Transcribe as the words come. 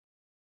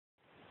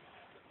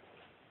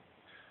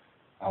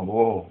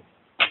Alô.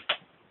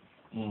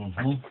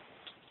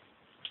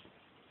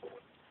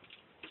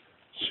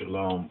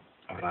 Shalom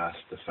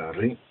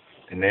Rastafari.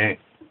 Ine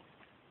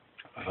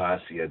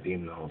Ras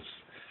Yadinos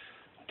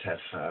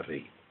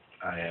Tefari.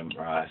 I am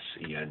Ras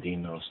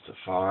Yadinos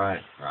Tefari,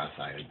 Ras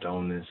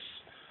Adonis,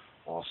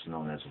 also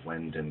known as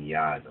Wendem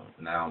Yadon.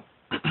 Now,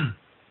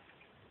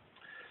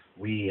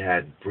 we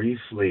had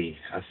briefly,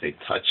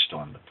 touched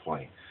on the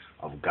point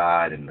of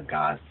God and the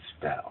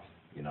God-Spell.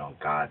 You know,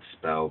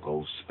 God-Spell,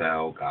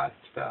 Go-Spell,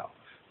 God-Spell.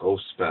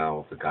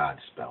 Go-Spell, the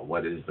God-Spell.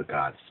 What is the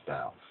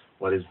God-Spell?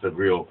 What is the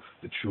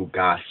true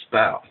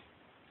Gospel?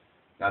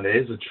 Now, there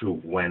is a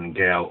true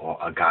Wengel or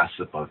a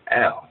gossip of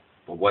El,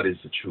 but what is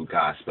the true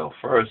Gospel?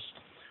 First,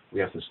 we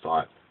have to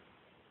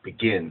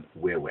begin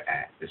where we're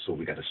at. That's where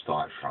we got to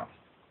start from.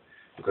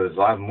 Because there's a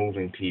lot of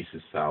moving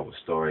pieces to our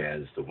story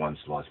as the once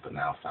lost but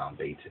now found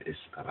Beta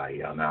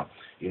Israel. Now,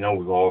 you know,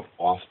 we've all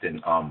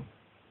often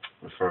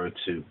referred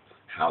to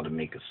how to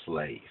make a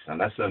slave. Now,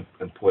 that's an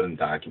important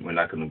document. We're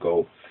not going to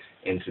go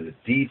into the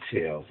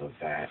details of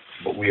that,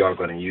 but we are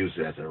going to use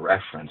it as a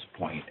reference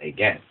point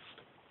again.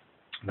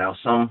 Now,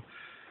 some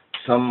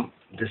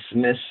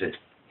dismiss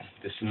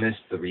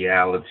the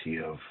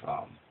reality of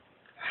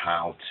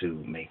how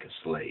to make a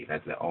slave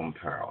at their own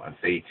peril. If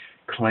they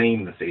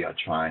claim that they are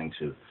trying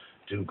to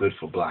do good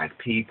for black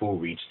people,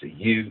 reach the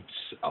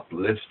youths,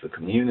 uplift the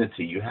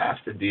community, you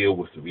have to deal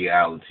with the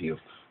reality of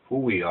who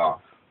we are,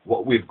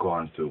 what we've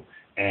gone through,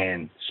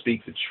 and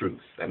speak the truth.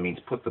 That means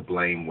put the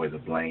blame where the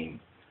blame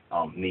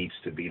needs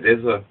to be.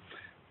 There's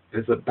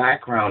a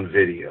background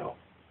video.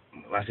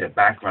 When I say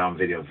background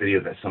video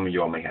that some of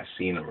y'all may have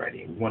seen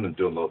already. We want to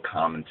do a little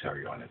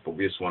commentary on it, but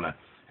we just want to,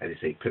 as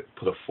they say,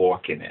 put a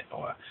fork in it,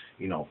 or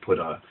put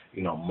a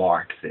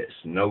mark this.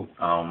 Note,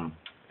 I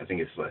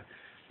think it's a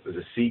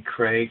C.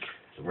 Craig,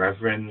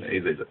 Reverend,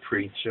 either the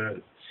preacher,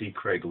 C.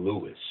 Craig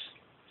Lewis.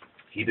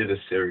 He did a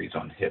series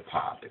on hip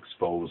hop,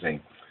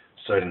 exposing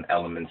certain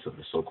elements of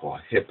the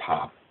so-called hip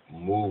hop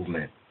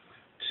movement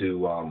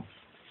to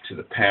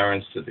the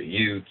parents, to the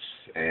youths,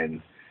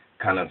 and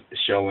kind of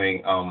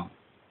showing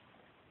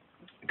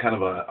kind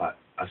of a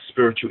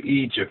spiritual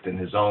Egypt in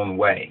his own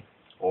way,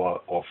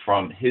 or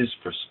from his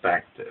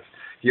perspective.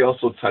 He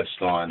also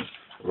touched on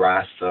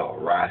Rasta or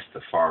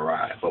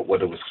Rastafari, but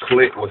what was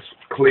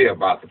clear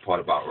about the part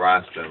about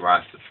Rasta and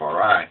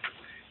Rastafari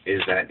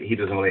is that he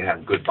doesn't really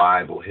have good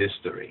Bible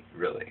history,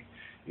 really.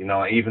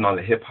 Even on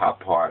the hip-hop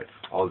part,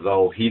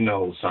 although he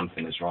knows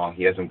something is wrong,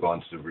 he hasn't gone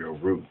to the real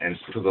root. And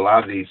it's because a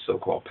lot of these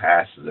so-called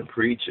pastors and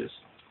preachers,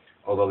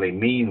 although they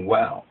mean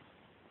well,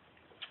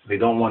 they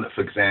don't want it.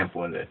 For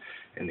example, in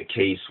the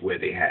case where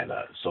they had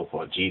a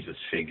so-called Jesus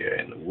figure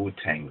in the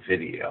Wu-Tang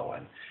video,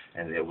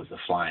 and there was a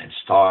flying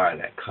star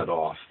that cut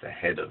off the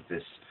head of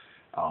this,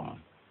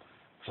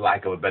 for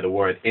lack of a better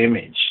word,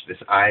 image, this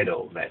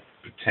idol that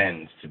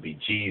pretends to be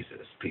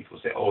Jesus. People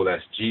say, oh,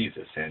 that's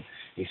Jesus. And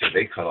he said,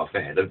 they cut off the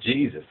head of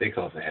Jesus. They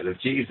cut off the head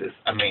of Jesus.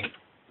 I mean,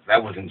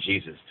 that wasn't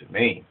Jesus to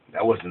me.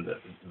 That wasn't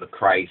the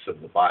Christ of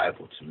the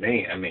Bible to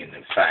me. I mean,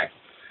 in fact,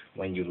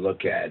 when you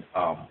look at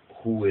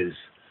who is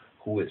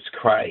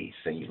Christ,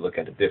 and you look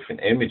at the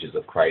different images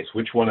of Christ,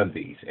 which one of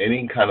these?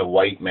 Any kind of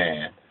white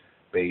man,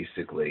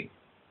 basically,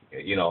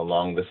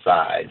 along the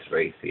sides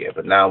right there.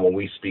 But now when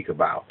we speak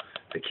about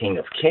the King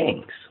of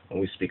Kings,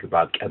 when we speak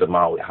about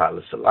Adonai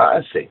Haile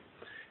Selassie,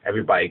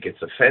 everybody gets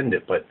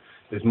offended, but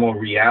there's more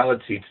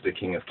reality to the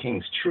King of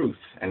Kings, truth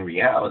and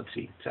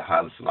reality to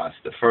Haile Selassie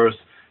the first,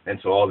 than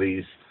to all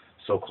these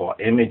so-called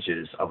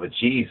images of a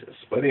Jesus.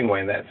 But anyway,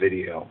 in that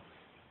video,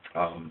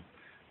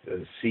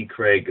 C.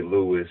 Craig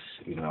Lewis,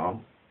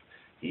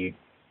 he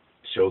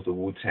shows the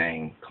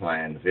Wu-Tang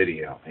Clan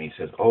video, and he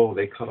says, oh,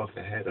 they cut off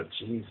the head of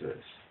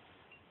Jesus.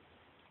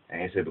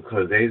 And he said,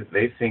 because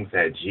they think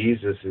that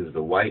Jesus is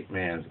the white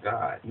man's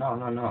God.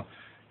 No.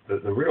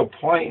 The real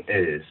point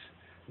is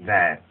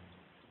that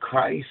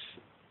Christ,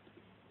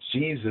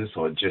 Jesus,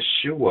 or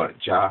JAH-Shua,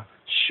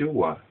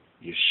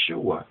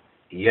 Yeshua,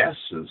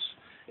 Jesus,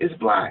 is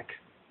black.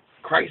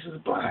 Christ is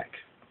black.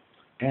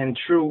 And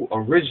true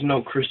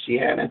original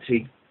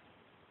Christianity,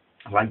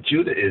 like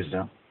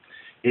Judaism,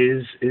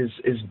 is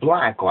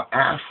black or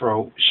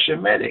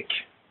Afro-Shemitic.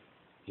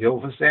 You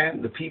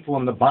understand? The people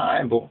in the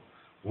Bible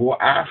wore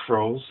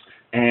afros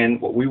and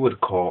what we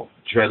would call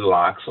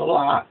dreadlocks or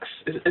locks.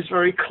 It's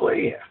very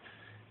clear.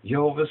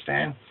 You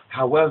understand?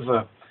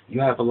 However,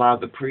 you have a lot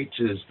of the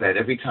preachers that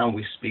every time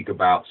we speak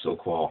about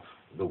so-called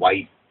the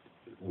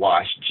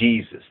whitewashed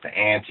Jesus, the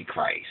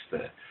Antichrist,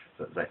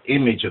 the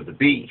image of the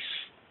beast,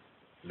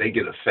 they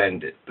get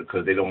offended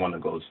because they don't want to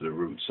go to the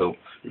root. So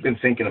we've been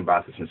thinking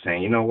about this and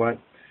saying, you know what?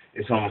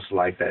 It's almost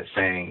like that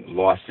saying,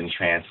 lost in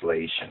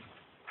translation.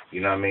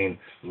 You know what I mean?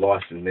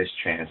 Lost in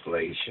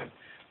mistranslation.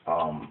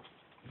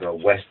 The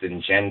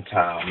Western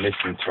Gentile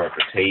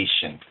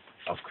misinterpretation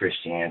of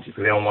Christianity,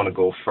 because they don't want to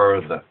go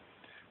further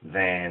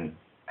than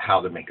how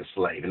to make a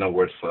slave. In other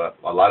words, for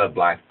a lot of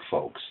black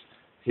folks,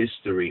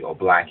 history or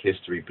black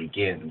history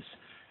begins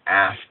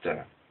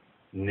after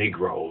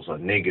Negroes or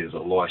niggers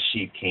or lost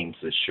sheep came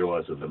to the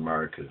shores of the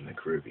Americas and the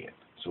Caribbean.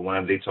 So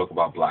whenever they talk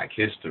about black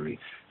history,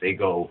 they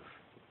go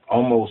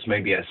almost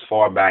maybe as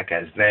far back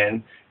as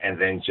then, and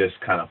then just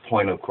kind of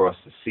point across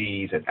the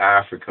seas in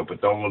Africa,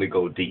 but don't really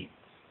go deep.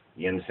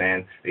 You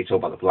understand? They talk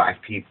about the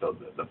black people,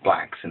 the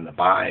blacks in the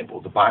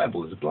Bible. The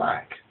Bible is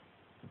black.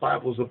 The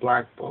Bible is a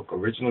black book.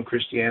 Original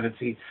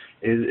Christianity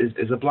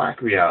is a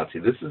black reality.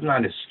 This does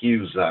not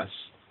excuse us,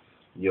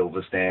 you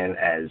understand,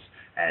 as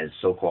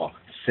so-called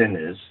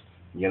sinners,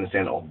 you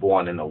understand, or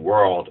born in a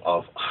world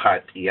of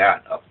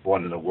hatiyat,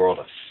 born in a world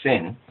of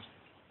sin,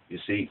 you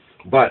see.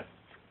 But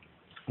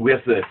we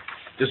have to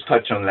just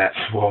touch on that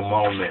for a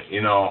moment.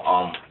 You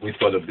know, we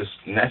thought it was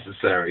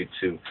necessary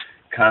to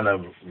kind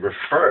of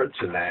refer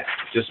to that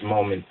just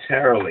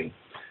momentarily,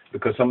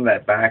 because some of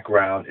that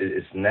background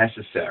is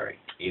necessary.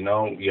 You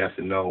know, you have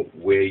to know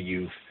where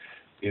you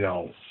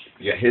know,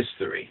 your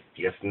history.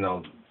 You have to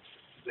know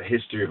the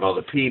history of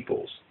other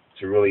peoples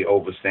to really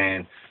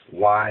understand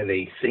why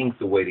they think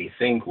the way they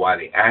think, why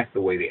they act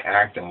the way they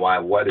act, and why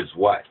what is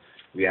what.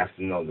 We have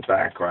to know the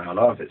background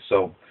of it.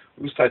 So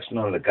we was touching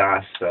on the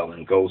Gospel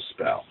and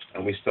G.O.D.Spell,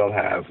 and we still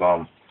have,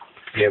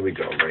 here we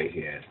go, right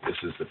here. This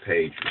is the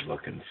page we're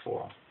looking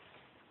for.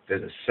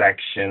 There's a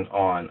section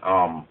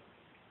on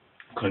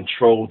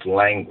controlled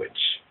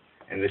language,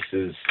 and this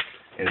is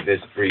in this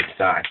brief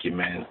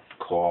document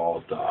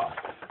called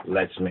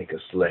Let's Make a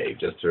Slave,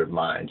 just to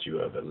remind you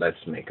of it. Let's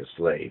Make a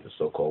Slave, the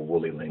so-called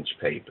Willie Lynch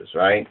papers,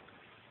 right?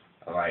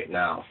 All right,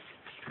 now,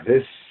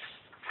 this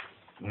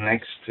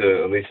next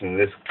to, at least in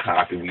this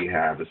copy we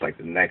have, it's like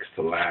the next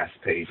to last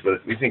page,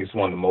 but we think it's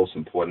one of the most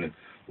important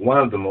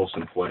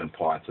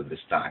parts of this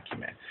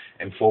document.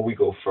 And before we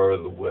go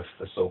further with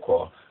the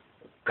so-called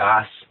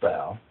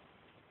gospel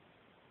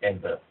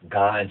and the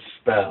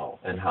God-spell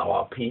and how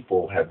our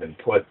people have been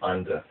put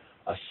under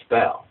a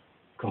spell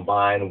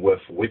combined with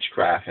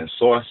witchcraft and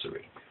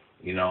sorcery,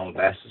 you know,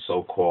 that's the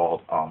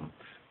so-called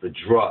the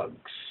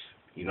drugs,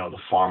 you know, the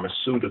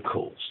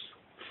pharmaceuticals,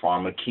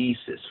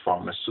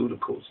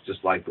 pharmaceuticals,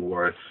 just like the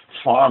word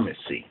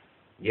pharmacy.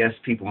 Yes,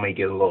 people may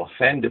get a little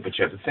offended, but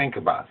you have to think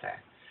about that.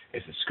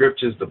 If the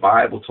scriptures, the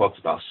Bible talks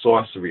about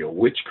sorcery or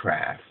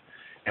witchcraft,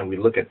 and we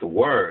look at the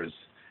words,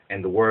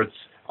 and the words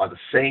are the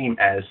same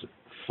as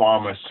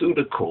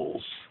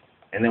pharmaceuticals,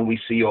 and then we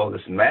see all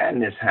this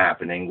madness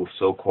happening with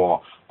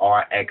so-called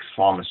RX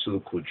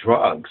pharmaceutical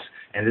drugs,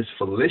 and this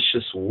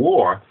fallacious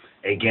war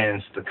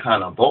against the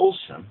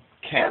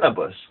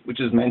cannabis, which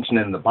is mentioned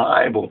in the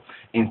Bible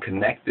in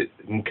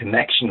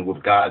connection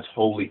with God's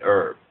holy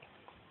herb,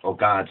 or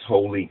God's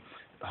holy,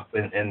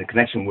 in the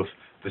connection with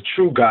the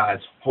true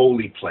God's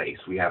holy place.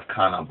 We have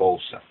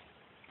cannabis.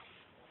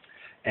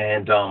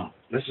 And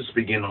let's just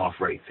begin off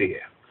right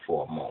there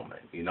for a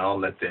moment, you know,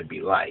 let there be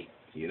light,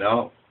 you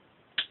know.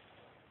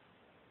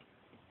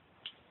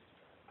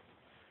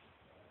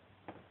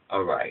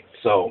 All right,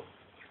 so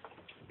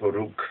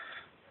Baruch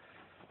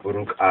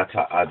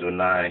Ata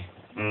Adonai.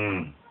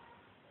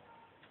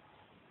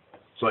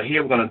 So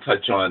here we're going to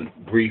touch on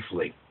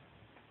briefly,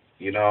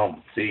 you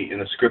know, see, in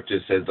the scripture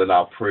it says that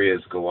our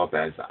prayers go up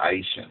as the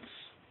Ishans,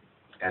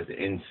 as the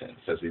incense.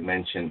 As we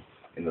mentioned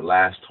in the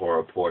last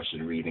Torah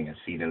portion reading and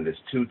seeing,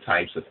 there's two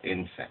types of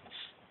incense.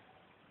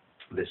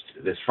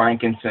 This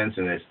frankincense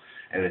and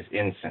this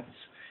incense.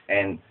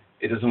 And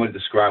it doesn't really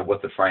describe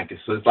what the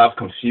frankincense is. So there's a lot of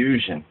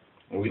confusion.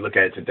 When we look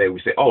at it today,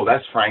 we say, oh,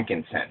 that's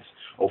frankincense.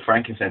 Oh,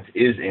 frankincense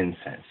is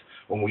incense.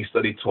 When we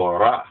study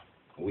Torah,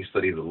 when we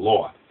study the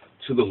law,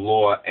 to the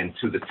law and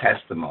to the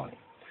testimony,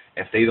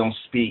 if they don't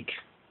speak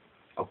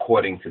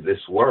according to this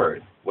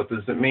word, what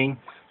does it mean?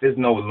 There's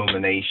no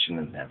illumination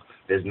in them.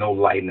 There's no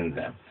light in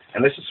them.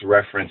 And let's just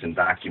reference and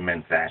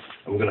document that.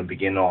 And we're going to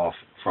begin off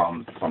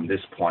from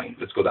this point.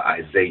 Let's go to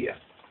Isaiah,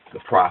 the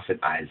prophet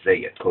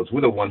Isaiah, because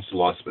we're the once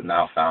lost but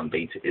now found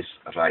Beta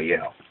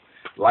Israel.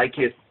 Like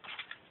it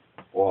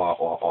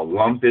or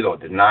lump it or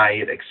deny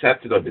it,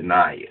 accept it or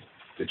deny it.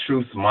 The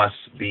truth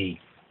must be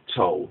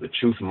told. The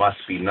truth must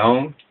be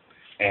known.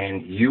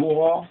 And you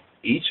all,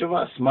 each of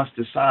us, must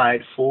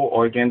decide for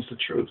or against the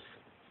truth.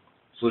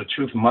 So the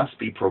truth must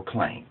be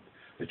proclaimed.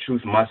 The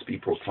truth must be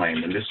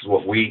proclaimed. And this is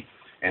what we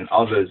and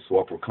others who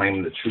are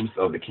proclaiming the truth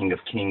of the King of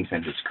Kings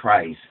and His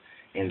Christ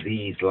in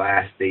these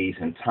last days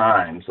and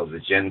times of the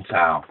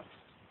Gentile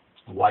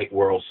white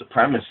world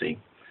supremacy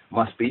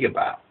must be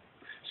about.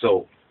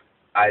 So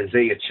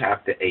Isaiah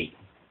chapter 8,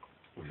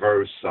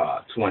 verse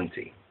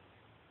 20.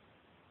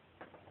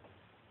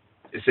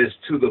 It says,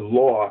 to the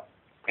law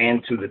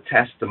and to the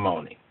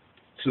testimony,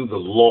 to the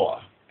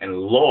law. And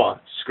law,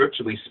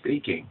 scripturally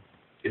speaking,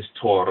 is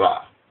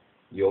Torah.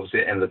 You know what I'm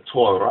saying? And the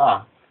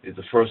Torah is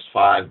the first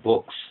 5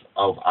 books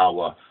of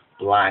our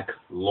black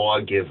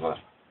lawgiver.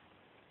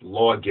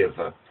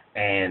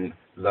 And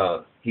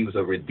he was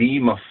a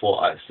redeemer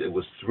for us. It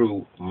was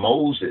through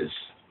Moses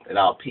that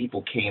our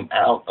people came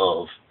out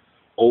of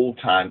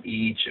old-time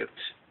Egypt.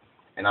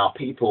 And our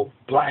people,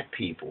 black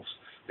peoples.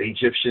 The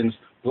Egyptians,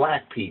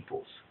 black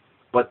peoples.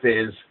 But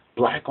there's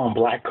black on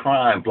black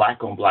crime,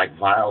 black on black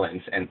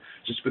violence, and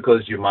just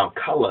because you're my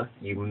color,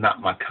 you're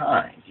not my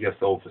kind. You have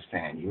to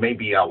understand. You may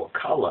be our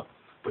color,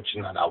 but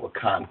you're not our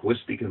kind. We're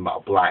speaking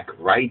about black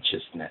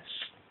righteousness,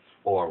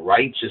 or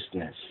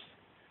righteousness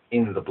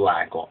in the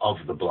black or of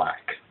the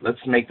black. Let's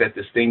make that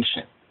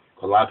distinction.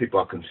 A lot of people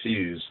are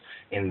confused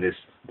in this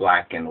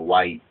black and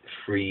white,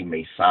 free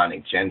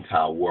Masonic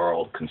Gentile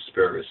world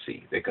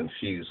conspiracy. They're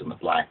confused in the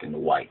black and the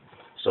white.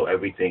 So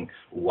everything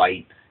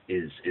white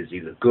is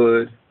either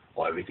good,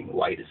 or everything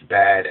white is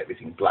bad,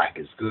 everything black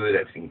is good,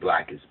 everything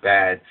black is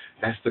bad.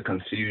 That's the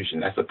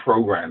confusion. That's the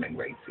programming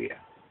right there.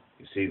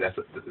 You see, that's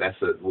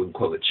what we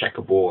call the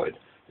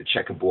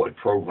checkerboard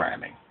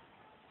programming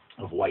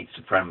of white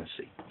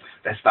supremacy.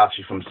 That stops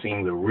you from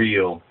seeing the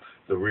real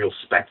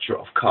spectra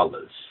of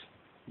colors.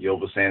 You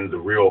understand? The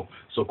real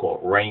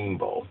so-called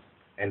rainbow.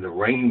 And the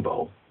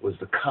rainbow was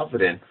the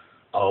covenant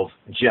of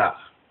JAH.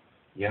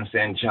 You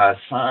understand? JAH's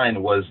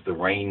sign was the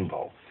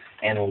rainbow.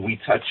 And when we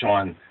touch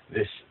on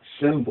this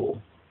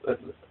symbol,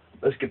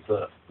 let's get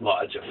the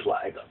larger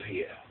flag up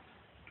here.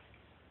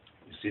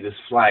 You see, this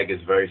flag is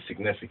very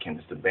significant.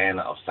 It's the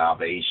banner of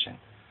salvation.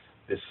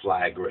 This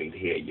flag right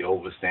here, you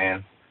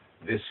understand?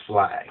 This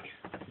flag,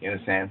 you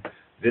understand?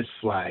 This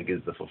flag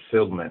is the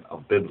fulfillment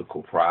of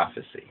biblical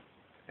prophecy.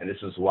 And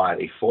this is why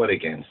they fought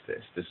against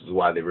this. This is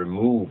why they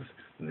removed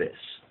this.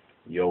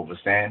 You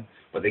understand?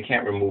 But they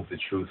can't remove the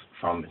truth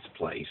from its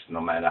place, no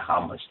matter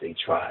how much they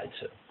try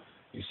to.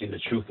 You see, the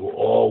truth will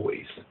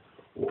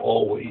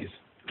always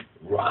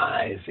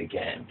rise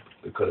again,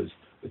 because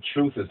the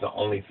truth is the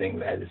only thing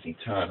that is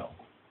eternal.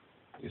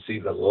 You see,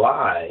 the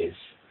lies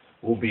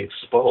will be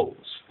exposed.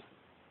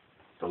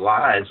 The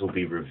lies will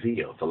be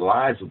revealed. The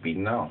lies will be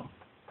known.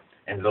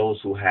 And those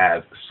who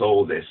have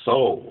sold their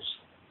souls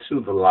to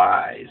the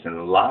lies and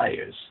the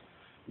liars,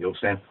 you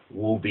understand,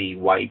 will be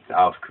wiped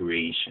out of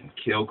creation.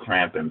 Kill,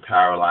 cramp, and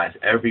paralyze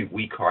every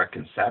weak heart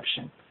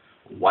conception.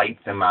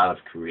 Wipe them out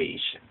of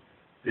creation.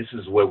 This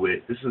is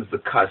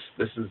the cusp,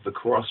 this is the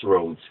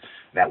crossroads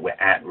that we're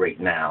at right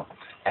now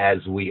as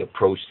we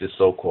approach this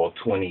so-called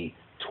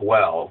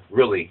 2012,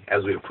 really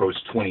as we approach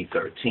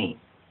 2013.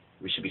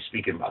 We should be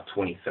speaking about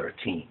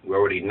 2013. We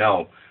already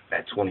know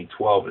that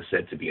 2012 is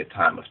said to be a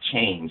time of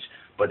change,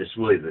 but it's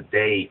really the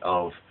day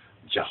of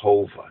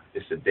Jehovah.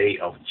 It's the day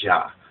of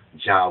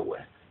Yahweh.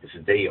 It's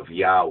the day of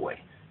Yahweh.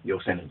 You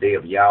know, saying the day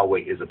of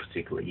Yahweh is a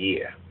particular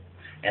year.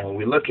 And when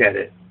we look at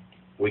it,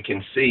 we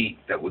can see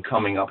that we're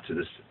coming up to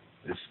this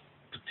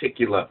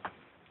particular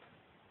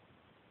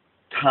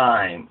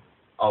time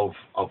of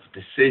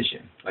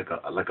decision, like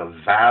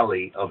a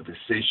valley of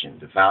decision,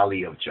 the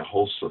valley of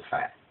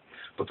Jehoshaphat.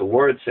 But the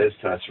word says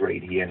to us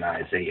right here in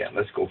Isaiah,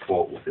 let's go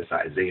forward with this,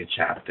 Isaiah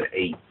chapter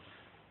 8,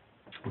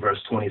 verse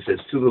 20 says,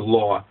 to the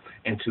law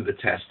and to the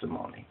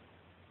testimony.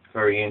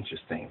 Very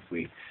interesting.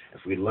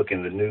 If we look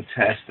in the New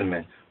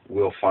Testament,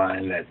 we'll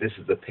find that this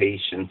is the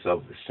patience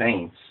of the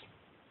saints,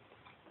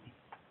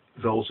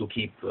 those who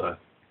keep the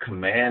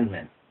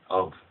commandment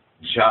of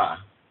JAH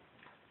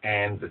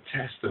and the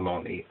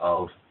testimony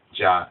of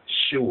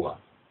JAH-Shua,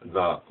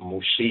 the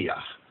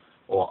Moshiach,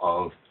 or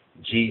of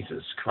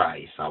Jesus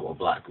Christ, our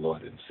black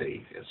Lord and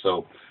Savior.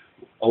 So,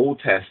 Old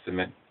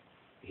Testament,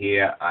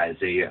 here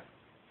Isaiah,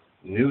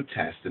 New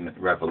Testament,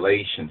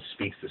 Revelation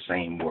speaks the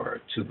same word.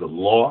 To the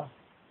law,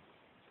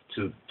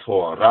 to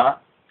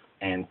Torah,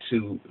 and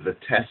to the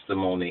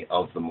testimony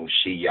of the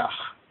Moshiach.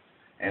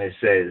 And it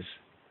says,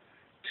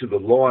 to the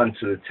law and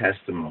to the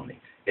testimony.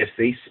 If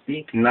they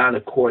speak not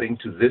according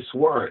to this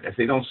word, if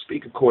they don't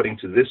speak according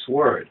to this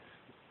word,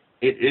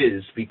 it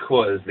is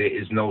because there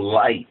is no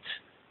light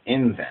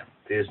in them.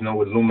 There's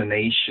no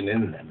illumination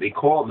in them. They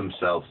call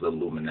themselves the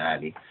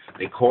illuminati.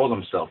 They call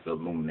themselves the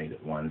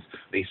illuminated ones.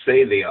 They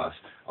say they are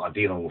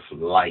dealing with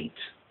light.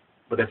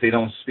 But if they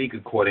don't speak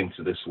according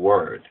to this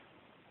word,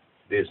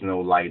 there's no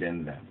light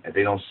in them. If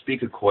they don't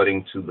speak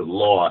according to the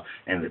law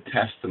and the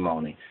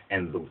testimony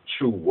and the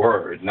true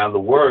word. Now the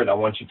word, I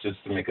want you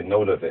just to make a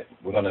note of it.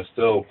 We're going to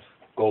still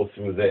go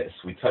through this.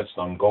 We touched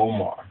on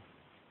gomer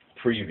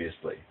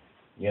previously.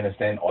 You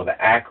understand? Or the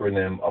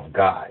acronym of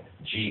God,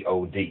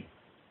 G-O-D.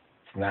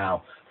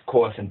 Now, of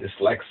course, in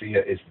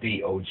dyslexia, it's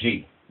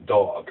D-O-G,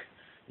 dog.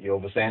 You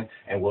understand?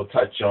 And we'll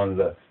touch on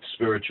the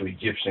spiritual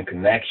Egyptian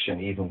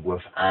connection, even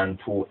with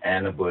Anpu,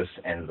 Anubis,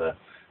 and the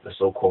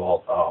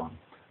so-called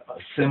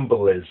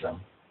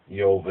symbolism,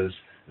 Yovas,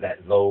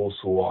 that those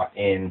who are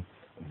in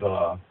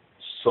the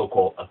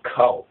so-called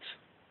occult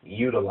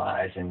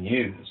utilize and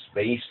use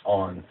based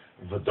on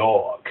the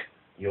dog.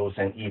 You know,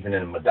 and even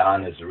in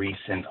Madonna's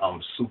recent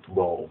Super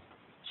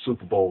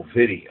Bowl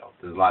video.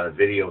 There's a lot of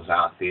videos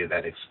out there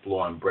that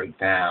explore and break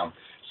down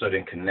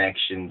certain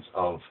connections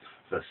of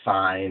the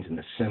signs and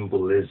the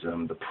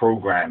symbolism, the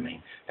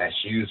programming that's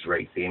used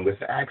right there. And we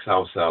have to ask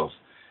ourselves,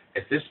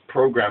 if this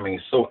programming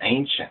is so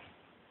ancient,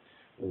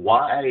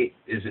 why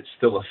is it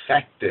still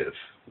effective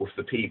with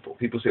the people?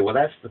 People say, well,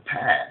 that's the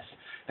past.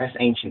 That's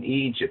ancient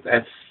Egypt.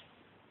 That's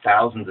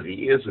thousands of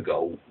years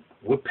ago.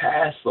 We're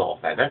past all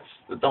that.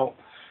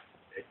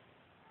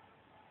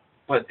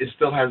 but it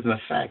still has an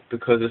effect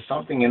because there's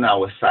something in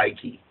our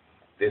psyche.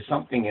 There's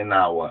something in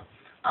our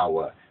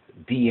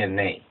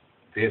DNA.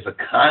 There's a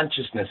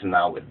consciousness in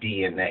our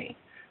DNA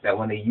that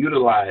when they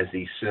utilize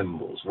these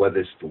symbols, whether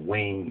it's the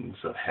wings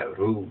of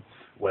Heru,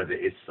 whether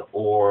it's the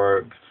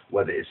orb,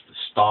 whether it's the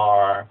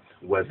star,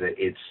 whether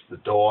it's the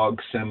dog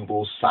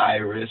symbol,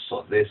 Cyrus,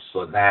 or this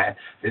or that,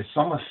 there's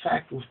some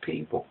effect with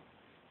people.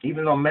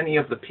 Even though many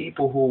of the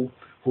people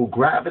who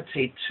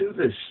gravitate to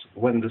this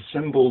when the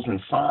symbols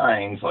and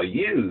signs are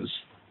used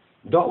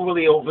don't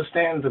really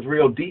understand the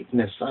real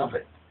deepness of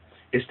it.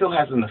 It still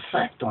has an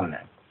effect on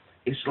them.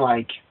 It's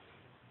like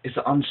it's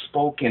an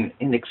unspoken,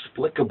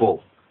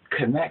 inexplicable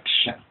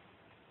connection.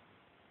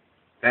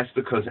 That's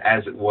because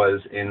as it was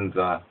in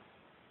the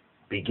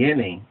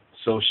beginning,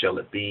 so shall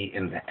it be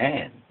in the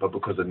end. But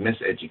because of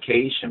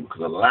miseducation,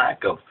 because of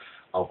lack of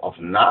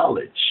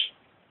knowledge,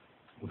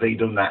 they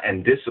do not,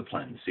 and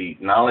discipline. See,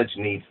 knowledge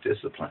needs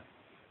discipline.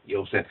 You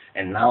know what I'm saying?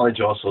 And knowledge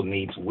also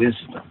needs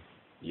wisdom.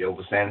 You know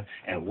what I'm saying?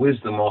 And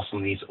wisdom also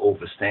needs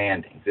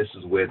understanding. This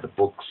is where the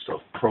books of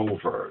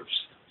Proverbs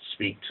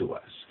speak to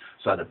us.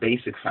 So at a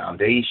basic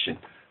foundation,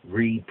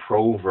 read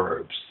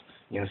Proverbs.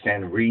 You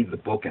understand? Read the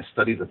book and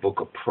study the book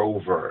of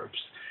Proverbs.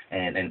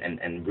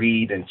 And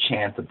read and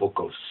chant the book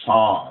of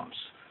Psalms.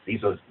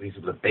 These are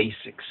the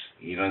basics.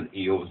 These are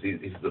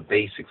the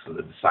basics of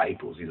the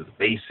disciples. These are the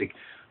basic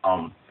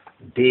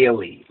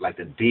daily, like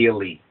the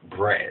daily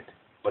bread.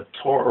 But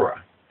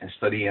Torah and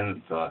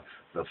studying the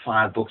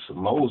 5 books of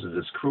Moses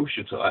is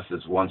crucial to us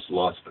as once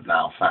lost but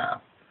now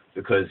found.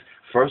 Because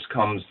first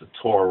comes the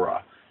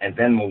Torah, and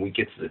then when we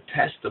get to the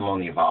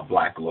testimony of our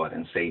black Lord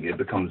and Savior, it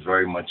becomes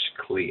very much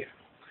clear.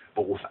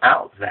 But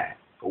without that,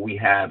 what we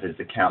have is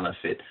the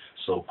counterfeit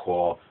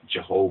so-called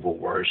Jehovah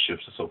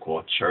worships, the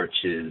so-called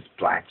churches,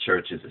 black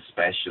churches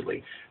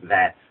especially,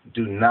 that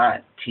do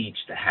not teach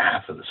the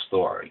half of the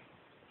story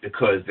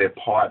because they're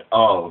part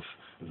of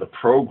the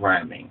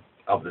programming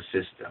of the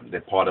system.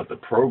 They're part of the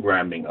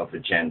programming of the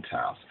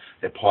Gentiles.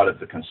 They're part of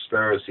the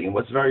conspiracy. And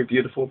what's very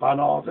beautiful about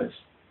all this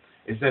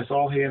is that's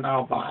all here in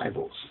our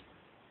Bibles.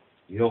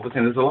 You know what I'm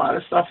saying? There's a lot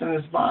of stuff in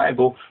this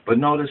Bible, but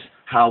notice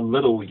how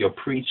little your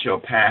preacher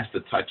or pastor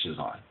touches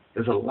on.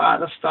 There's a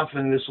lot of stuff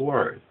in this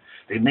word.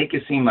 They make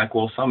it seem like,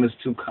 well, some is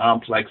too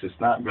complex. It's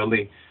not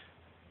really,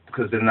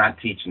 because they're not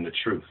teaching the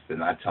truth. They're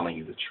not telling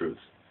you the truth.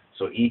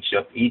 So each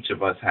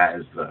of us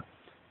has the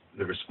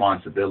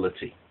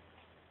responsibility,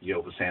 you know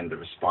what I'm saying, the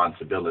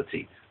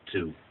responsibility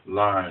to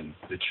learn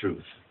the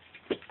truth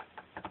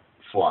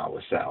for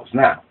ourselves.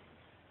 Now,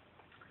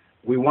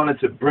 we wanted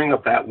to bring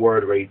up that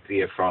word right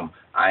there from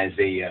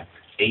Isaiah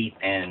 8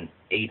 and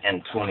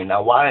 20.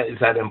 Now, why is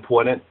that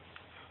important?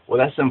 Well,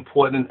 that's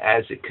important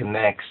as it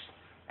connects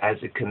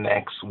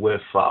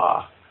with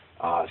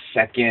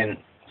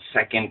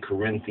Second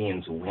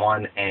Corinthians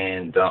 1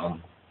 and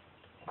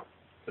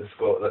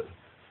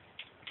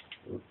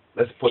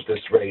let's put this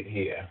right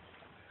here.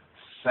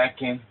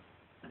 2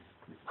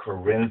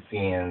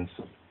 Corinthians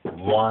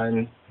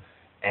 1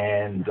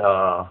 and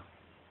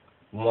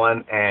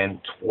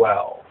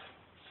 12.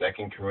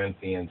 2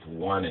 Corinthians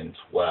 1 and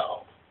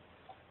 12.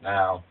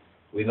 Now,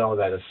 we know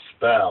that a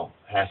spell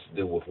has to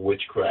do with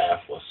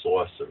witchcraft or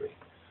sorcery.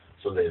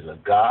 So there's a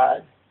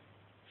God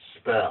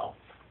spell.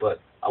 But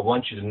I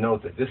want you to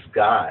note that this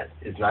God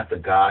is not the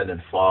God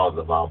and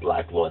Father of our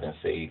black Lord and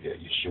Savior,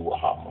 Yeshua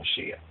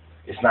HaMashiach.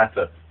 It's not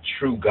the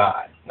true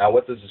God. Now,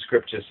 what does the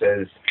scripture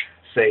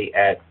say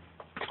at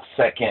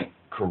 2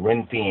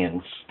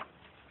 Corinthians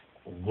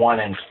 1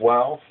 and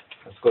 12?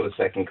 Let's go to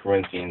 2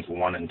 Corinthians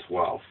 1 and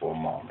 12 for a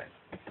moment.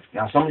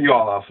 Now, some of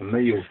y'all are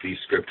familiar with these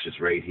scriptures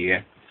right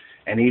here.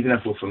 And even if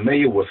we're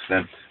familiar with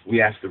them, we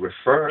have to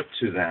refer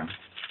to them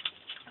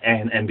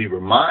and be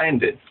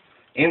reminded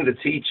in the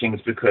teachings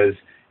because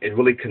it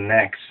really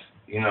connects,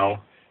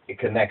 it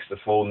connects the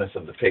fullness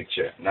of the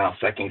picture. Now,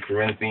 2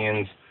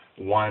 Corinthians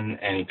 1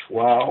 and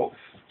 12.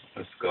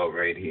 Let's go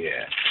right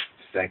here.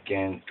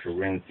 2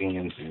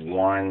 Corinthians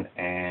 1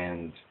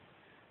 and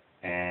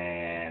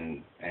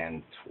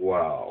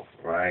 12,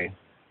 right?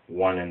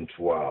 1 and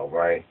 12,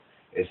 right?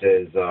 It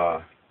says,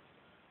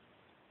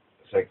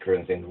 2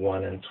 Corinthians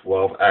 1 and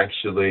 12.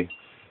 Actually,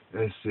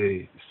 let's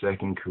see,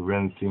 2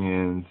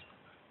 Corinthians,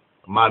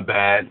 my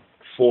bad,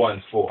 4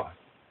 and 4.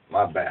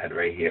 My bad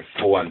right here,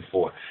 4 and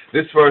 4.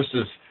 This verse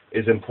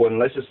is important.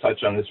 Let's just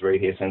touch on this right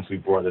here since we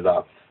brought it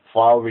up.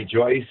 For our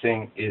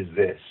rejoicing is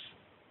this,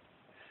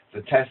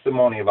 the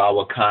testimony of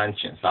our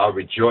conscience. Our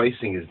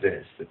rejoicing is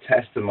this, the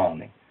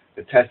testimony,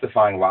 the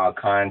testifying of our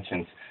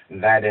conscience,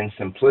 that in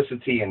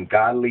simplicity and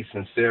godly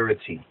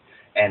sincerity,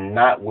 and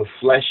not with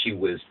fleshy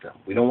wisdom.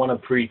 We don't want to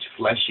preach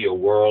fleshy or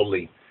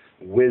worldly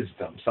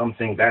wisdom,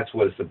 something that's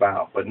what it's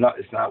about, but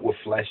it's not with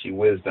fleshy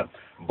wisdom,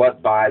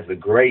 but by the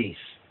grace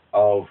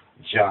of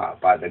JAH,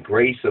 by the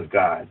grace of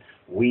God,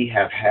 we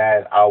have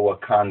had our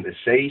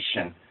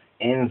conversation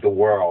in the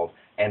world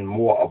and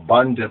more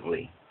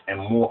abundantly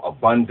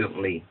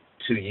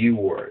to you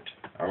word.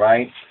 All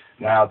right?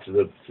 Now to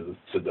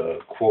the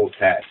quote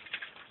that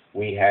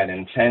we had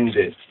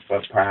intended,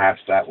 but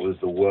perhaps that was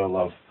the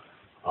will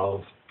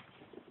of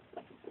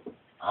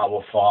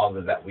our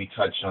Father that we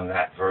touched on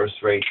that verse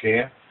right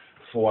there,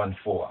 4 and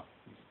 4.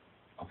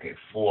 Okay,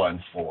 4 and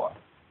 4.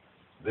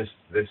 This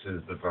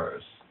is the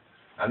verse.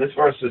 Now this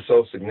verse is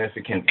so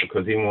significant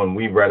because even when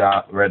we read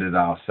it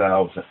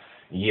ourselves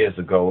years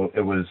ago,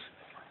 it was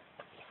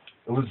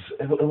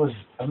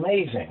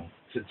amazing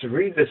to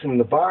read this in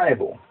the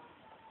Bible.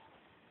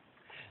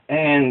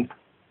 And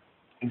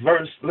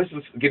verse, let's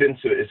just get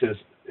into it. It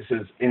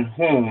says in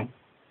whom,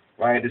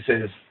 right? It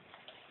says,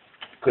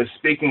 because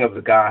speaking of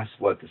the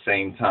gospel at the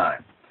same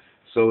time.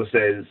 So it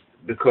says,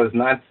 because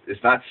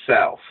it's not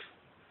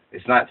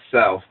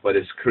self, but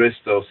it's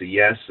Christos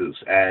Jesus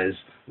as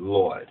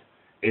Lord.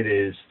 It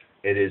is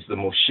the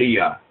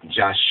Moshiach,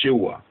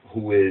 JAH-Shua,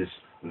 who is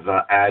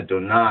the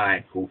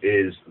Adonai, who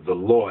is the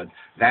Lord.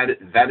 That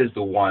is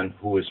the one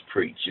who is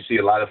preached. You see,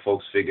 a lot of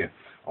folks figure,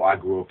 oh, I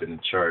grew up in the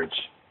church.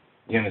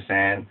 You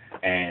understand?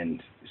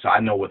 And so I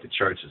know what the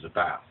church is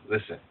about.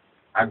 Listen,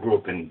 I grew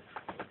up in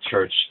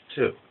church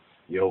too.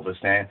 You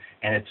understand?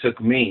 And it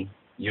took me,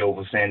 you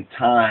understand,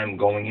 time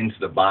going into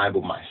the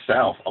Bible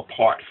myself,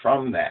 apart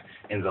from that,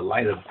 in the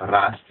light of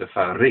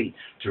Rastafari,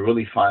 to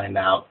really find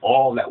out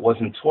all that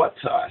wasn't taught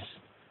to us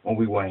when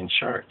we were in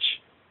church.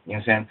 You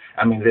understand?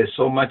 I mean, there's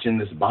so much in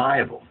this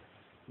Bible.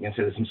 You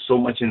understand? There's so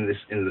much in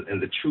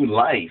the true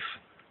life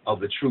of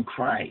the true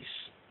Christ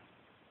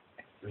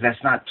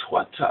that's not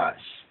taught to us,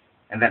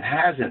 and that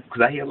hasn't.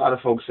 Because I hear a lot of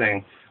folks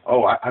saying,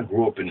 "Oh, I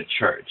grew up in the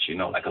church," you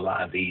know, like a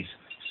lot of these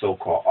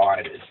so-called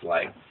artists.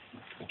 Like,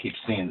 I keep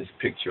seeing this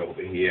picture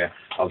over here.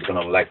 I was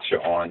going to lecture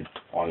on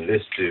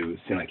this dude.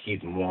 Seems like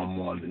he's more and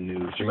more in the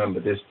news. You remember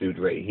this dude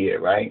right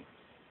here, right?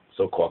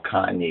 So-called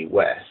Kanye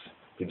West.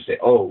 People say,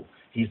 "Oh,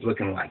 he's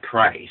looking like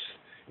Christ."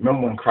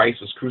 Remember when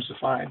Christ was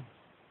crucified?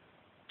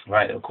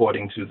 Right?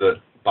 According to the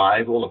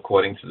Bible,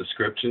 according to the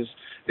scriptures,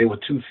 there were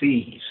two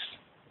thieves.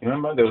 You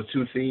remember? There were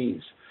two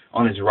thieves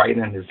on his right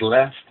and his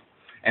left.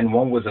 And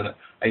one was a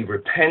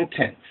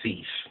repentant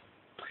thief.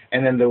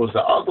 And then there was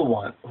the other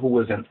one who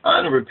was an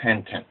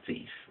unrepentant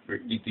thief. Do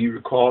you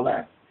recall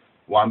that?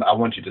 Well, I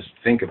want you to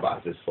think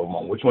about this for a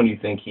moment. Which one do you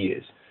think he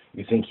is?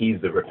 You think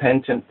he's the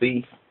repentant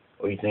thief,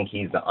 or you think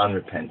he's the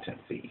unrepentant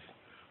thief?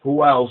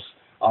 Who else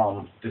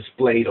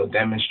displayed or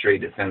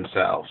demonstrated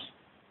themselves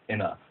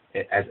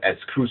as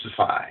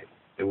crucified?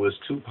 It was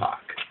Tupac,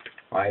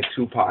 right?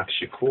 Tupac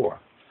Shakur.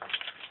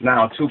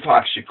 Now,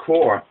 Tupac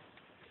Shakur,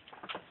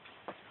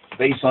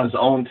 based on his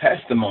own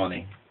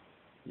testimony,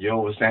 you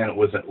understand,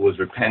 was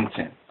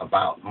repentant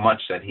about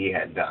much that he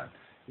had done.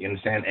 You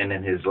understand? And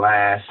in his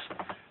last,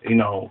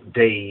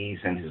 days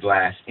and his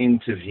last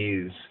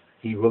interviews,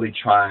 he really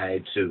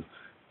tried to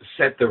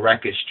set the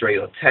record straight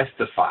or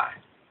testify.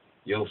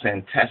 You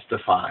understand?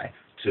 Testify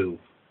to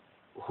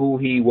who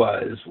he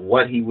was,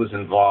 what he was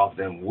involved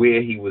in,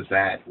 where he was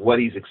at, what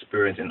he's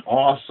experienced, and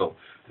also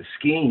the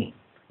scheme.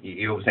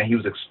 You know what I'm saying? He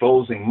was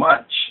exposing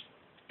much,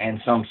 and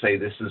some say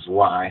this is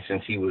why,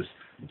 since he was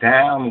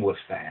down with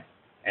that,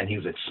 and he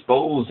was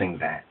exposing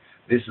that,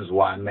 this is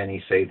why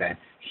many say that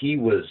he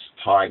was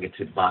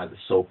targeted by the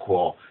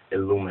so-called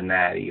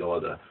illuminati or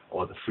the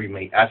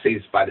Freemason. I say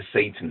it's by the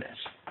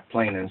Satanists,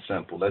 plain and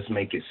simple. Let's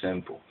make it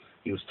simple.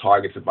 He was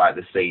targeted by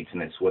the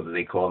Satanists, whether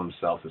they call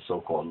themselves the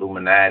so-called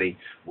Illuminati,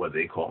 whether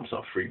they call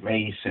themselves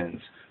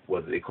Freemasons,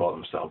 whether they call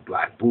themselves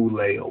Black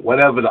Boule, or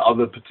whatever the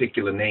other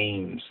particular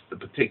names, the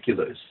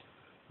particulars,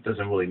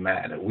 doesn't really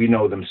matter. We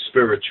know them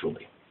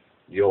spiritually.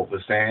 You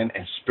understand?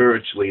 And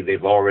spiritually,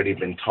 they've already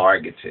been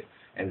targeted.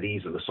 And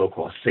these are the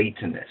so-called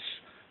Satanists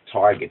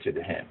targeted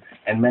to him.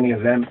 And many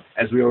of them,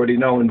 as we already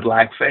know, in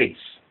blackface.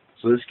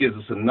 So this gives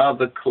us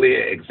another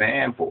clear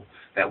example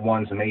that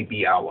ones may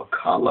be our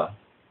color,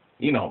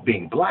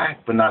 being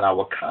black, but not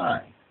our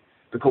kind.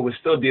 Because we're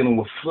still dealing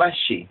with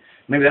fleshy.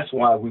 Maybe that's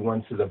why we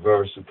went to the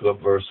verse, we put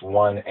up verse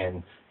 1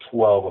 and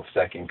 12 of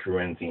 2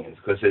 Corinthians.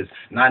 Because it's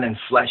not in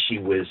fleshy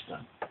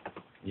wisdom,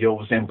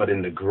 but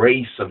in the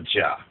grace of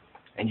Jah.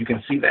 And you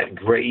can see that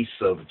grace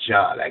of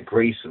Jah, that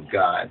grace of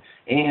God,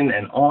 in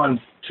and on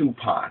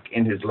Tupac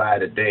in his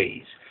latter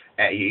days.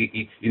 As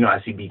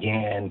he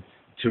began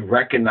to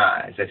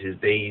recognize that his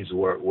days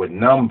were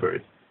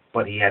numbered,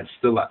 but he had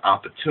still an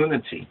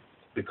opportunity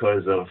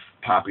because of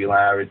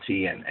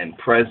popularity and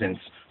presence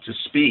to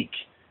speak.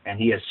 And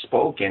he has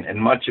spoken, and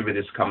much of it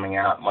is coming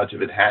out, much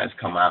of it has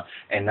come out,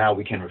 and now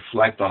we can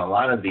reflect on a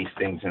lot of these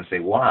things and say,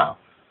 wow,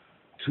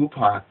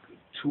 Tupac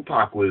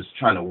was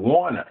trying to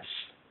warn us.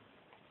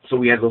 So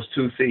we had those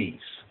two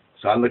thieves.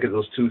 So I look at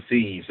those two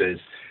thieves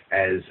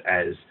as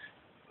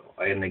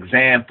an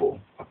example.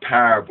 A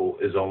parable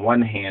is on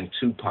one hand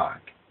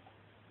Tupac,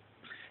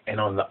 and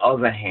on the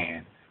other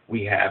hand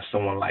we have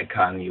someone like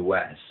Kanye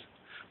West.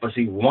 But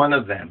see, one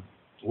of them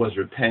was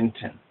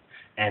repentant,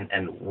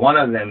 and one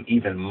of them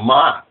even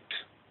mocked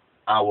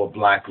our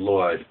black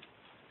Lord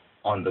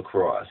on the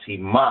cross. He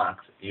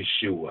mocked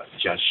Yeshua,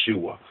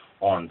 JAH-Shua,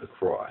 on the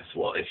cross.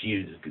 Well, if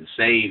you could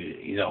save,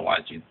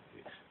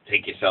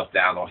 take yourself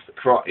down off the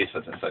cross,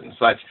 such and such and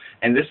such.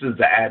 And this is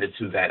the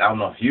attitude that, I don't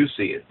know if you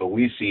see it, but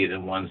we see it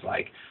in ones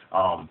like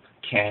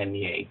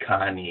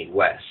Kanye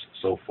West,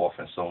 so forth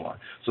and so on.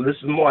 So this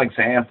is more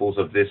examples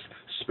of this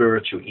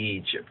spiritual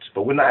Egypt.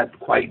 But we're not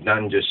quite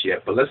done just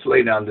yet. But let's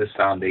lay down this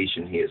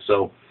foundation here.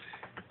 So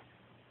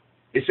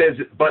it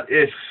says, but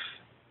if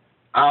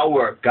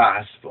our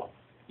gospel,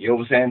 you know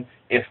what I'm saying?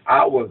 If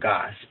our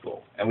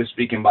gospel, and we're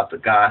speaking about the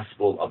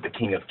gospel of the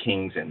King of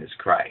Kings and his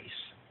Christ,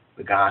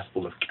 the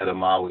gospel of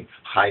Kedamawi,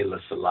 Haile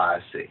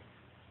Selassie,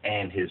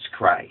 and his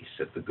Christ,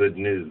 at the good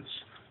news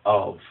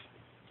of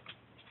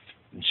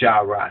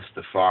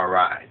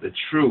JAH-Rastafari, the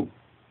true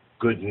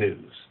good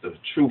news, the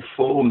true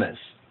fullness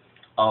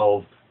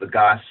of the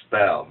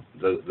gospel,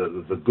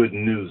 the good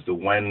news, the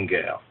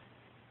Wengel,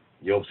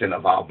 you know what I'm saying,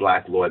 of our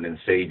black Lord and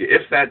Savior.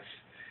 If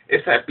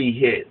that be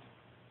hid,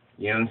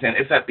 you know what I'm saying?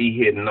 If that be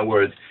hid, in other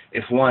words,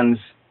 if one's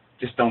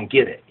just don't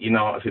get it, you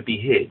know, if it be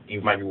hid,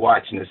 you might be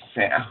watching this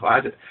saying, oh,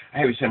 I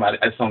hear you saying,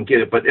 I just don't get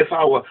it. But if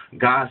our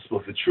gospel,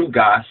 if the true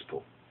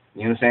gospel,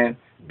 you know what I'm saying,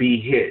 be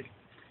hid,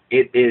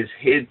 it is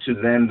hid to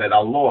them that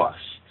are lost.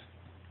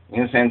 You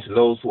know what I'm saying? To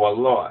those who are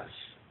lost.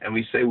 And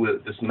we say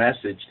this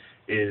message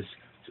is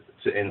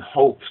in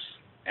hopes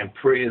and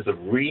prayers of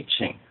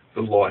reaching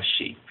the lost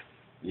sheep.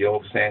 You know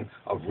what I'm saying?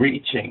 Of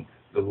reaching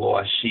the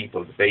lost sheep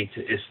of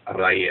Beta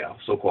Israel,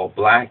 so-called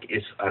black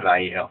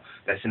Israel,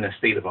 that's in a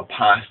state of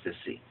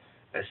apostasy.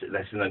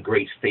 That's in a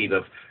great state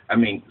of, I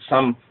mean,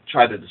 some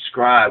try to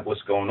describe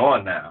what's going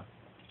on now.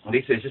 And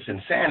they say it's just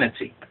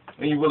insanity.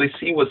 When you really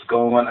see what's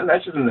going on, and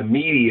that's just in the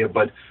media,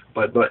 but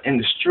in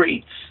the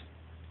streets,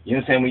 you know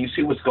what I'm saying? When you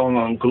see what's going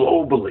on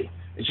globally,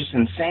 it's just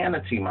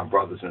insanity, my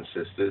brothers and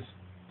sisters.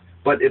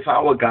 But if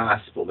our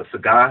gospel, if the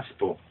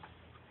gospel,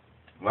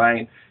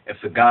 right, if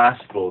the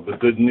gospel, the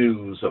good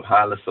news of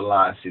Haile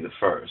Selassie the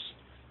First,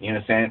 you know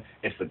what I'm saying?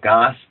 If the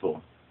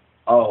gospel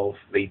of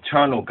the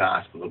eternal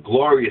gospel, the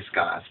glorious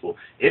gospel,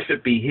 if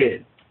it be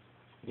hid,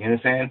 you know what I'm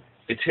saying?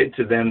 It's hid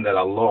to them that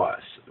are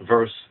lost.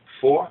 Verse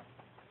 4,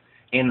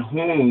 in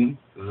whom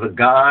the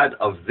God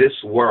of this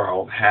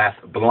world hath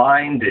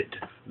blinded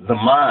the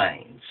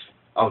minds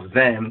of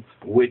them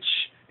which,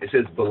 it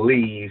says,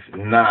 believe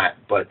not,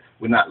 but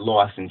we're not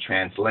lost in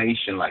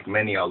translation like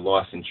many are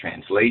lost in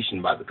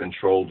translation by the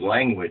controlled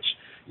language,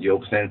 you know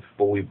what I'm saying?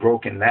 But we've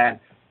broken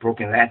that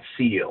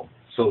seal,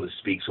 so to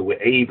speak, so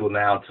we're able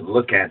now to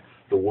look at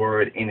the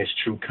word in its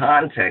true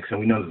context, and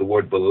we know that the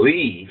word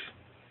believe,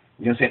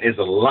 you know what I'm saying, is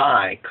a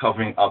lie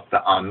covering up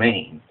the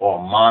amen or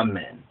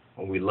mamen.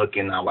 When we look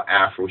in our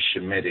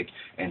Afro-Shemitic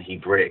and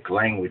Hebraic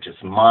language, it's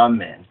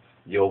mamen,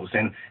 you know what I'm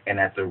saying, and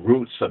at the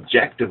root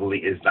subjectively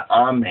is the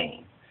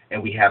amen.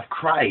 And we have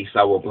Christ,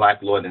 our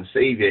black Lord and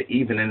Savior,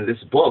 even in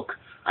this book,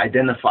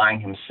 identifying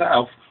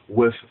himself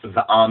with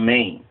the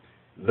amen,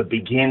 the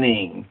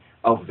beginning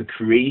of the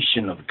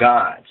creation of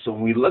God. So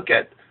when we look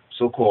at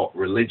so-called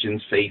religion,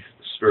 faith,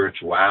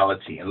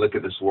 spirituality, and look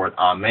at this word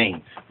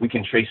amen, we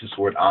can trace this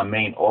word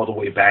amen all the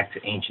way back to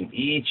ancient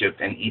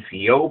Egypt and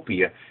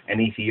Ethiopia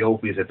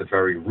is at the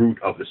very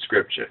root of the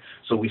scripture.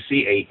 So we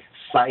see a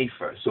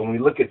cipher. So when we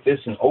look at this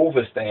in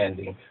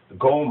overstanding, the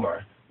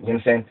gomer, you know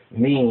what I'm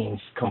saying, means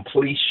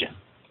completion.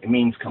 It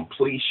means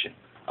completion,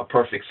 a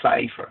perfect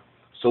cipher.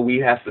 So we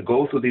have to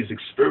go through these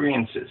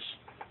experiences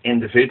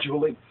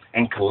individually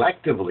and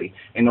collectively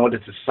in order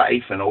to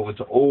cipher, in order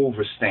to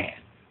overstand.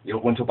 You know,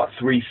 when we talk about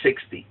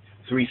 360,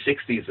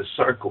 360 is a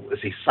circle,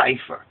 it's a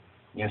cipher.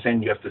 You know what I'm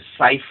saying? You have to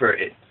cipher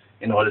it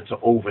in order to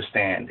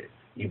overstand it.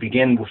 You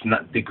begin with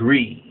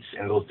degrees,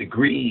 and those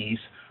degrees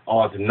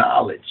are the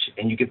knowledge,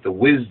 and you get the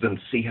wisdom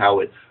to see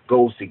how it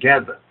goes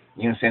together.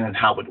 You know what I'm saying? And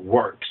how it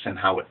works and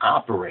how it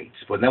operates.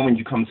 But then when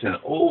you come to an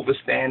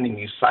overstanding,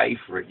 you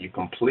cipher it, you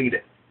complete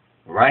it,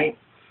 right?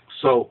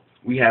 So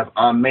we have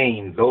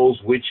amen,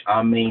 those which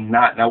amen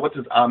not. Now what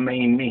does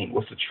amen mean?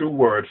 What's the true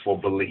word for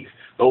belief?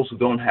 Those who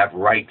don't have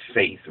right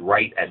faith,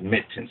 right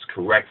admittance,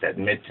 correct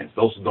admittance.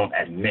 Those who don't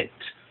admit,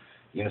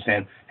 you know what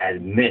I'm saying?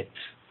 Admit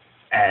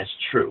as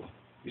true.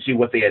 You see,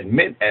 what they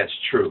admit as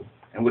true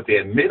and what they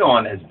admit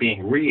on as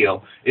being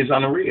real is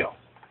unreal.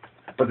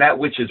 But that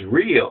which is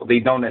real, they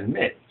don't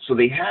admit. So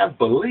they have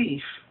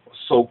belief,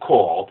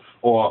 so-called,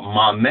 or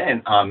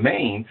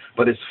amen,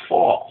 but it's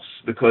false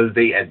because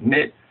they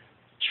admit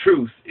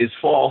truth is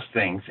false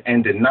things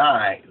and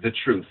deny the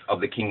truth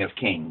of the King of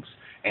Kings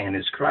and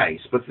his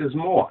Christ. But there's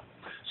more.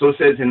 So it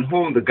says, in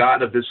whom the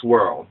God of this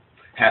world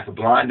hath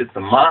blinded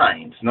the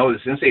minds.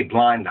 Notice, it didn't say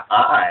blind the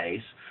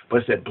eyes, but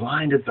it said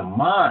blinded the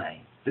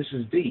mind. This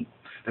is deep.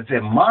 That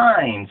their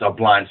minds are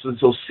blind.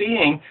 So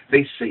seeing,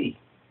 they see.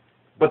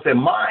 But their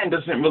mind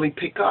doesn't really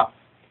pick up.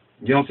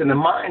 You know what I'm saying? The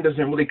mind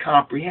doesn't really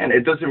comprehend.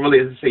 It doesn't really,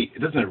 as I say,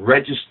 it doesn't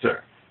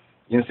register.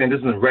 You know what I'm saying? It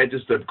doesn't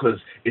register because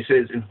it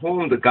says, in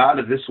whom the God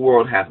of this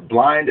world hath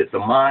blinded the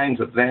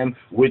minds of them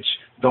which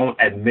don't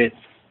admit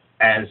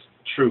as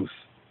truth,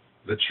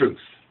 the truth.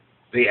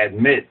 They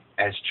admit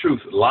as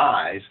truth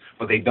lies,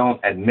 but they don't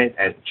admit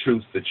as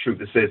truth the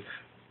truth. It says,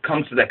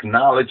 come to the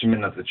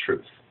acknowledgement of the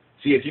truth.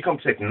 See, if you come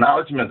to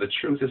acknowledgement of the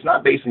truth, it's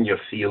not based on your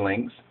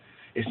feelings.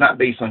 It's not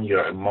based on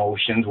your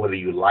emotions, whether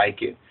you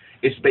like it.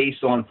 It's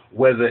based on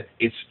whether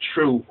it's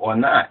true or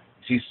not.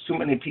 See, too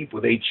many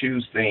people, they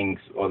choose things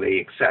or they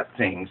accept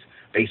things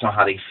based on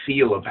how they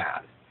feel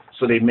about it.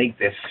 So they make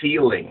their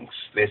feelings,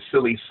 their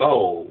silly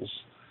souls,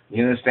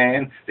 you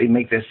understand? They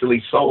make their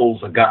silly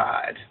souls a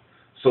god.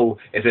 So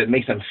if it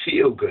makes them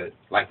feel good,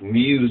 like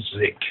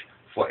music,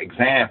 for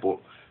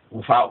example,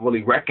 without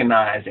really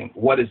recognizing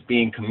what is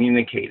being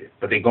communicated,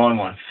 but they're going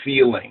on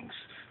feelings,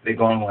 they're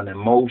going on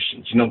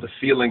emotions. You know, the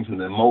feelings and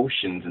the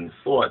emotions and the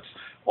thoughts,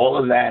 all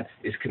of that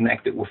is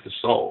connected with the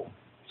soul.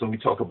 So we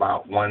talk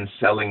about one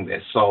selling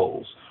their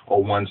souls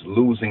or one's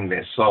losing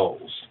their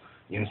souls.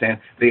 You understand?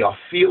 They are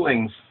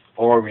feelings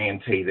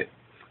orientated,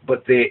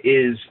 but there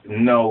is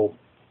no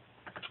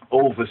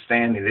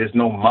overstanding. There's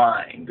no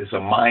mind. There's a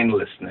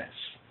mindlessness.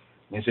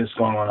 It's just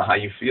going on how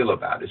you feel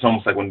about it. It's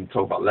almost like when you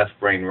talk about left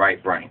brain,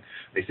 right brain.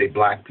 They say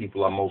black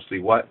people are mostly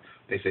what?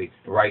 They say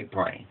right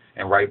brain.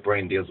 And right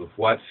brain deals with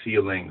what?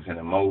 Feelings and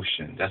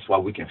emotion. That's why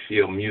we can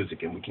feel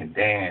music and we can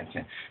dance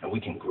and we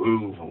can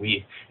groove and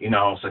we, you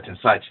know, such and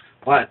such.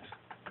 But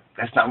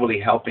that's not really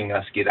helping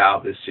us get out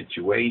of this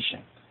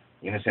situation.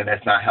 You understand?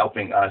 That's not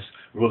helping us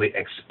really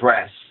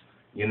express,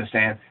 you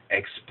understand,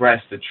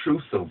 express the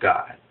truth of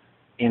God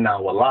in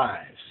our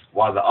lives.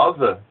 While the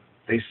other,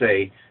 they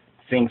say,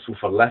 thinks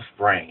with a left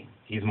brain.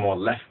 He's more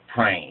left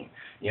brain,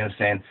 you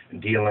understand,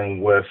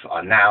 dealing with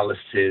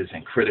analysis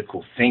and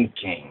critical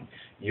thinking,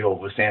 you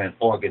understand, and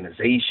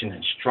organization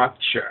and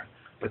structure.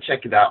 But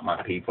check it out,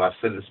 my people. I've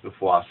said this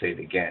before, I'll say it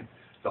again.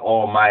 The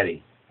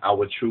Almighty,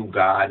 our true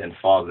God and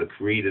Father,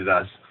 created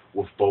us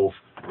with both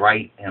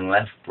right and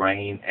left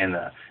brain and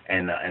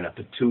a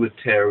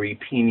pituitary,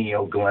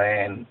 pineal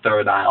gland,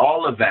 third eye,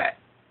 all of that,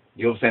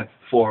 you understand,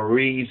 for a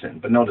reason.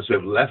 But notice we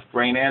have left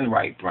brain and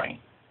right brain.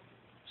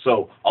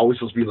 So are we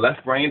supposed to be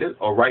left-brained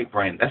or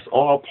right-brained? That's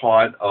all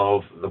part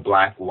of the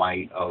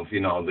black-white of, you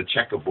know, the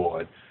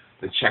checkerboard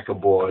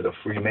of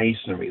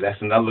Freemasonry.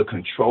 That's another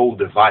control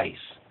device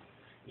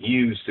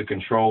used to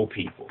control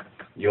people.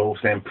 You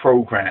understand?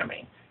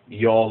 Programming.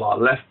 Y'all are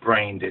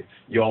left-brained.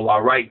 Y'all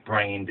are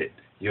right-brained.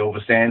 You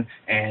understand?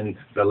 And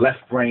the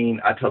left brain,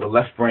 I tell the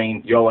left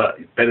brain, y'all are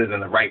better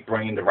than the right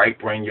brain. The right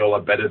brain, y'all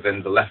are better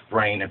than the left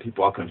brain. And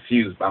people are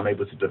confused. But I'm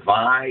able to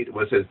divide.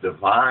 What it says,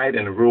 divide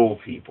and rule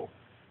people.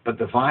 But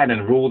divide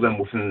and rule them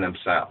within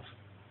themselves.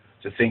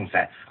 To think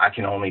that I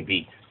can only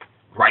be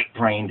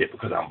right-brained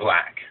because I'm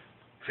black.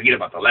 Forget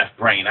about the left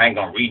brain. I ain't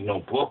going to read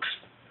no books.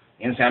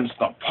 You understand? I'm just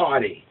going to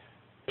party,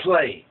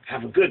 play,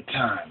 have a good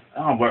time.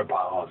 I don't worry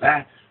about all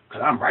that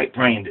because I'm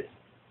right-brained.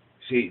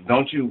 See,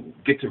 don't you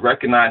get to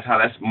recognize how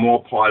that's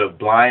more part of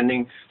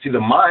blinding? See, the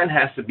mind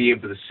has to be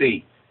able to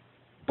see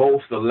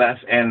both the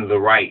left and the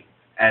right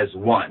as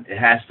one. It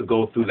has to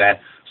go through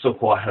that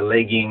so-called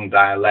Hegelian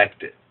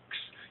dialectics.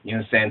 You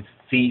understand?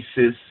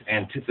 Thesis,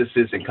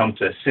 antithesis, and come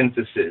to a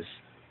synthesis,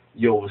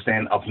 you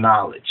understand, of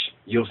knowledge.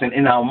 You understand?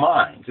 In our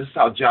minds. This is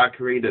how Jah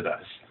created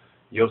us.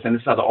 You understand?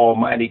 This is how the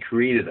Almighty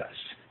created us.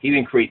 He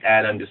didn't create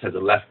Adam just as a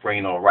left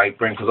brain or a right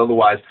brain, because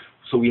otherwise,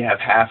 so we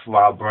have half of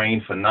our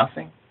brain for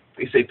nothing.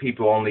 They say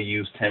people only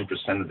use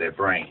 10% of their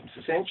brains.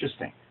 It's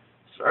interesting.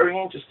 It's very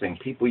interesting.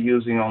 People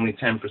using only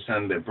 10%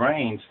 of their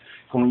brains.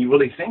 When you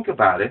really think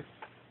about it,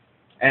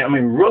 and I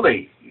mean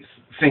really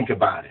think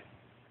about it,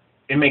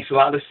 it makes a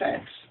lot of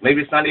sense.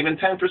 Maybe it's not even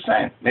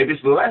 10%. Maybe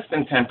it's less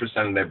than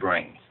 10% of their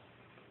brains.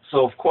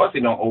 So, of course,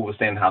 they don't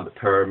understand how the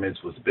pyramids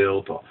was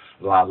built or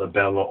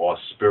Lalibela or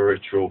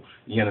spiritual,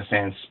 you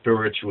understand,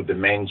 spiritual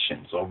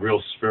dimensions or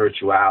real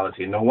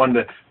spirituality. No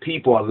wonder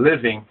people are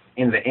living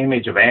in the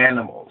image of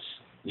animals,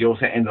 you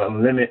know,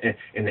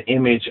 in the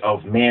image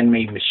of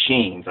man-made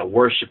machines, or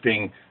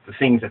worshiping the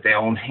things that their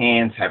own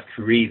hands have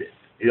created.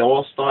 It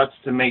all starts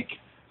to make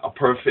a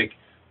perfect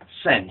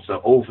sense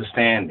of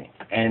understanding.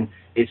 And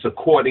it's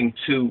according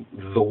to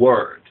the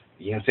word.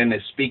 You understand?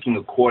 They're speaking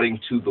according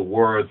to the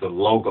word, the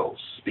logos,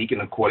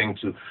 speaking according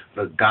to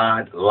the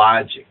God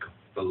logic,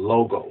 the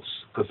logos.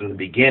 Because in the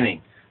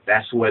beginning,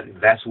 that's what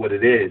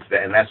it is,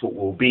 and that's what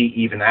will be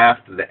even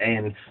after the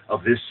end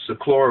of this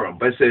Seclorum.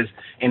 But it says,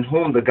 in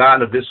whom the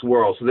God of this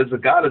world. So there's a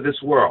God of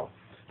this world.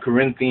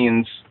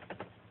 Corinthians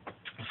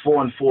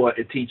 4:4,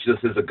 it teaches us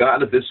there's a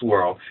God of this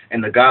world,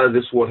 and the God of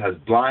this world has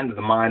blinded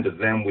the mind of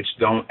them which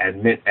don't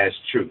admit as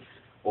truth.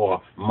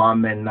 Or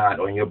mamen not,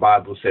 or in your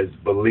Bible says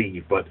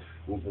believe, but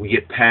we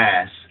get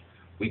past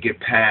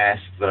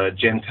the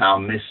Gentile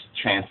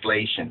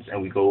mistranslations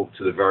and we go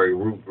to the very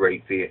root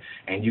right there.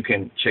 And you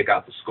can check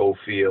out the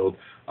Schofield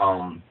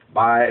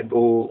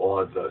Bible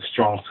or the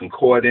Strong's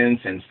Concordance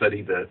and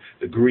study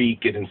the Greek,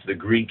 get into the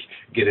Greek,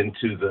 get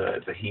into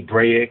the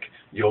Hebraic.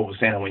 You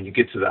understand? And when you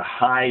get to the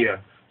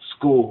higher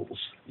schools,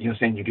 you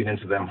understand, you get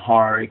into the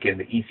Amharic and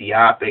the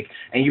Ethiopic,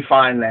 and you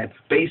find that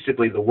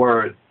basically the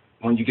word,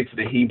 when you get to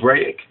the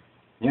Hebraic,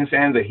 you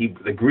understand,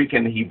 the Greek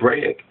and the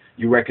Hebraic,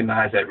 you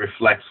recognize that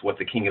reflects what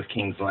the King of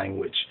Kings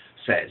language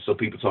says. So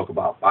people talk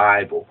about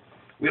Bible.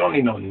 We don't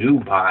need no new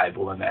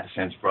Bible in that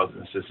sense, brothers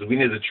and sisters. We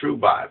need a true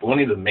Bible. We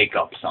don't need to make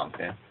up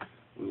something.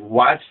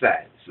 Watch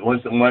that.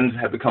 Once the ones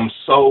have become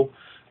so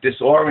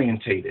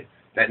disorientated,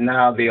 that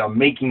now they are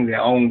making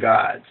their own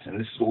gods. And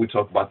this is what we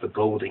talk about, the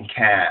golden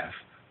calf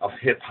of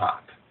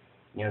hip-hop.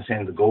 You know what I'm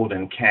saying? The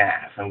golden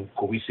calf. And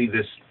we see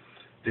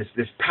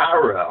this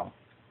parallel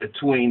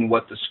between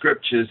what the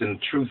scriptures and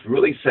the truth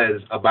really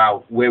says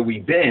about where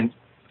we've been,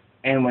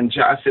 and when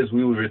Jah says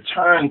we will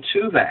return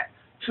to that,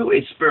 to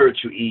a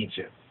spiritual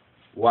Egypt.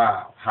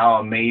 Wow, how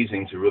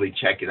amazing to really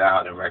check it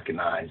out and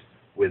recognize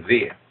we're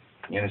there.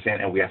 You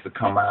understand? And we have to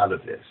come out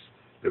of this.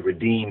 The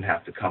redeemed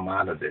have to come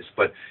out of this.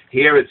 But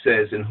here it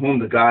says, in whom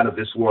the God of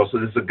this world. So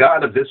there's a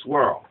God of this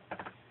world.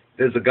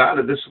 There's a God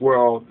of this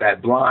world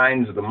that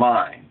blinds the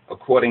mind,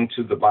 according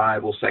to the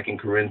Bible, 2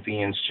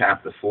 Corinthians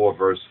chapter 4,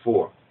 verse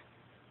 4,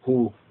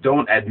 who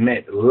don't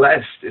admit,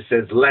 lest, it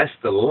says, lest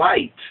the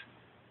light,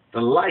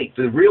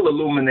 the real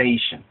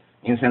illumination,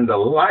 you understand, the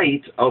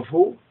light of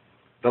who?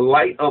 The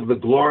light of the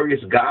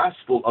glorious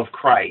gospel of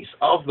Christ,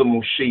 of the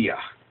Moshiach,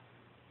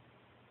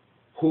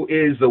 who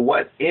is the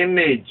what?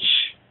 Image,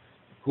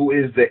 who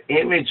is the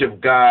image of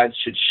God,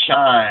 should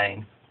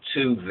shine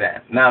to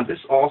them. Now, this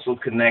also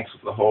connects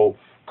with the whole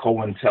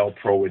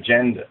COINTELPRO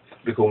agenda,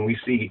 because when we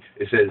see,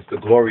 it says, the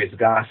glorious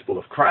gospel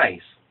of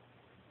Christ,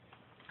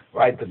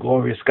 right? The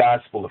glorious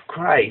gospel of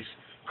Christ.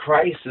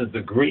 Christ is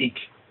the Greek,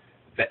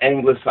 the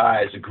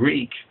anglicized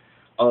Greek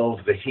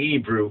of the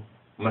Hebrew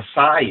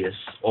Messiah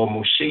or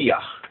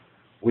Moshiach,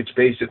 which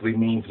basically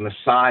means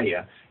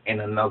Messiah in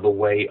another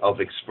way of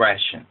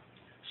expression.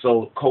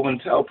 So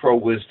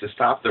COINTELPRO was to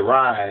stop the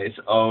rise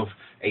of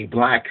a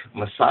black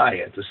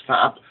Messiah, to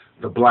stop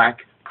the black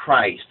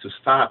Christ, to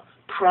stop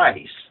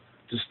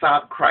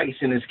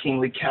Christ in his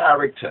kingly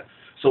character.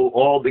 So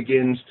all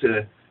begins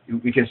to,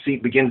 we can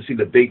begin to see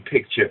the big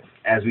picture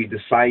as we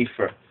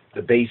decipher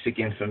the basic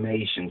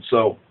information.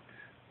 So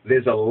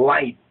there's a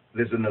light,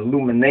 there's an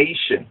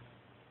illumination,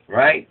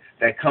 right,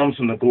 that comes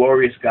from the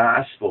glorious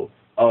gospel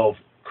of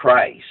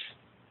Christ,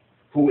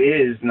 who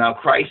is, now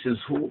Christ is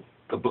who?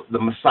 The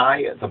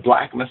Messiah, the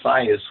black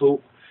Messiah is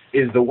who?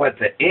 Is the what?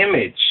 The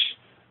image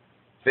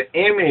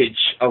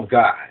of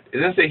God. It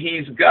doesn't say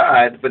he's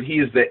God, but he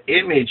is the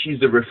image, he's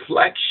the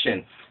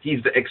reflection,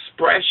 he's the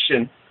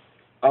expression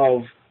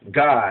of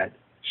God.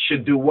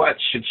 Should do what?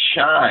 Should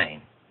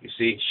shine. You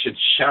see, should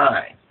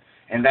shine.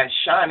 And that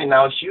shining,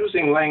 now it's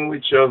using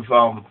language of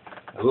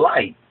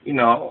light, you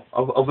know,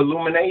 of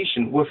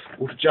illumination with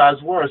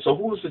Jah's word. So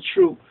who's the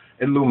true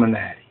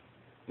illuminati?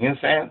 You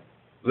understand?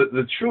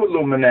 The true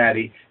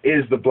illuminati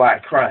is the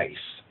black Christ.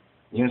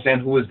 You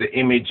understand? Who is the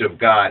image of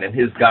God, and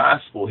his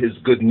gospel, his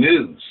good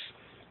news,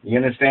 you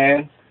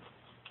understand,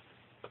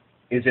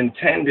 is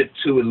intended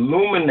to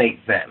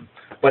illuminate them.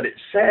 But it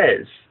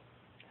says,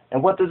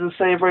 and what does it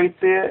say right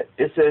there?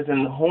 It says,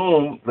 in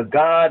whom the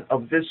God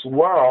of this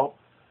world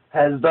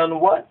has done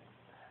what?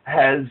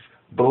 Has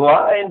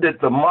blinded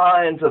the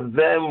minds of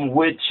them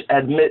which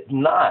admit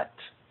not,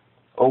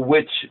 or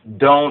which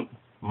don't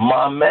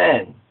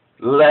mamen,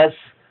 lest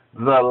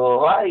the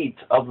light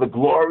of the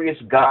glorious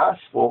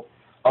gospel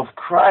of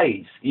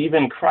Christ,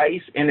 even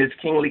Christ in his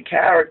kingly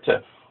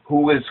character,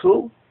 who is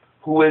who?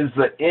 Who is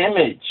the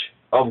image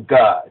of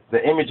God,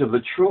 the image of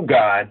the true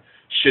God,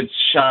 should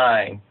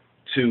shine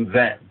to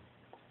them.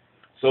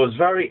 So it's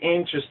very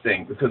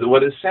interesting, because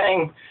what it's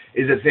saying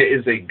is that there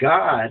is a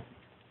God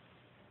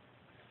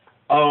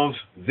of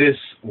this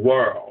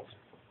world.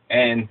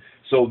 And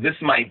so this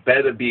might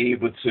better be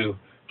able to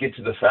get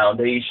to the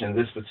foundation of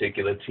this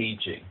particular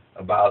teaching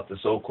about the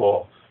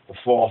so-called the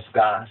false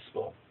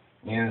gospel.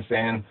 You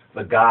understand?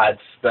 The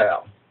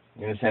God-Spell.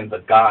 You understand?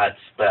 The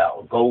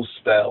God-Spell. Go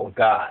spell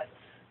God.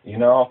 You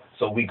know?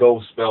 So we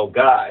go spell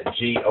God,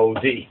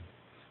 G-O-D.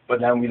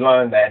 But now we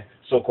learn that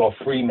so-called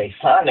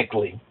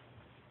Freemasonically,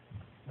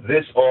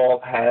 this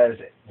all has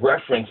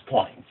reference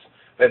points.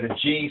 That the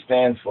G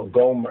stands for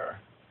gomer.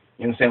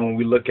 You understand? When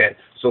we look at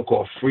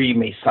so-called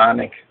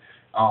Freemasonic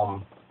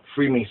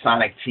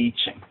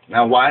teaching.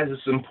 Now, why is this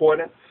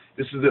important?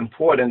 This is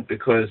important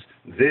because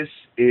this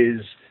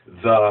is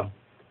the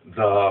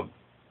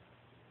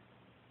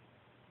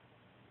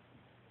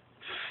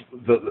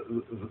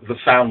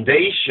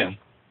foundation,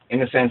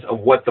 in a sense, of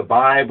what the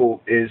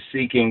Bible is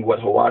seeking, what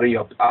Hawaii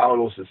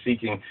Paulos is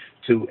seeking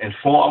to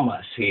inform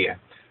us here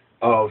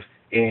of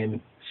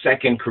in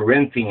 2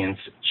 Corinthians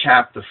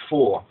chapter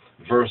 4,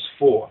 verse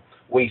 4,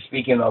 where he's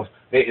speaking of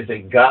there is a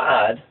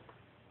God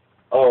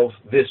of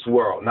this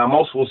world. Now,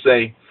 most will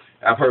say,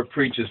 I've heard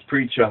preachers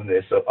preach on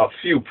this, a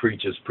few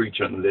preachers preach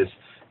on this,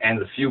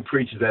 and the few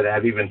preachers that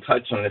have even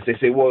touched on this, they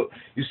say, well,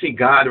 you see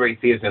God right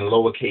there is in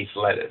lowercase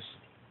letters.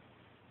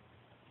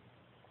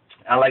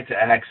 I like to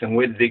ask them,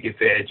 where did they get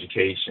their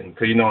education?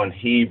 Because, you know, in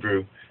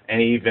Hebrew,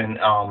 and even,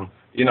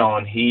 you know,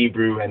 in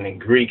Hebrew and in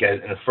Greek,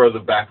 and the further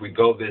back we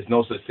go, there's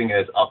no such thing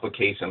as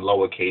uppercase and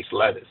lowercase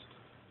letters.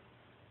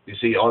 You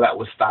see, all that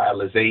was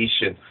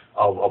stylization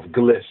of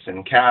glyphs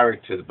and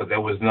characters, but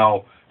there was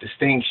no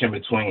distinction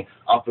between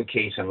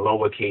uppercase and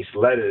lowercase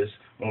letters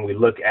when we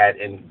look at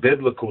in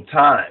biblical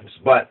times.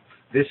 But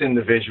this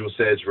individual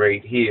says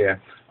right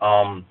here,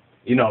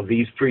 you know,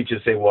 these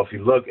preachers say, well, if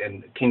you look,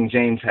 and King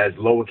James has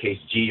lowercase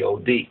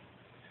G-O-D.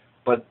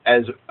 but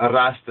as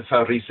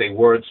Rastafari say,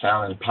 word,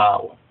 sound, and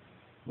power.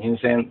 You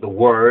understand? The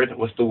word,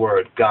 what's the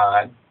word?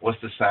 God. What's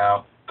the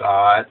sound?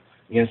 God.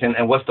 You understand?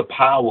 And what's the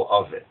power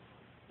of it?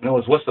 In other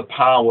words, what's the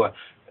power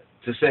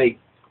to say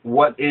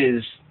what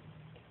is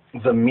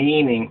the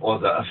meaning or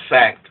the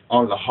effect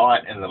on the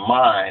heart and the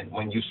mind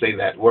when you say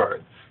that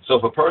word? So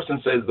if a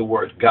person says the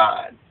word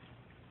God,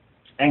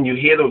 and you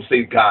hear them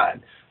say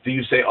God, do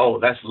you say, oh,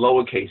 that's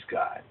lowercase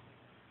God?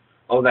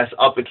 Oh, that's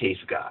uppercase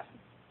God?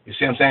 You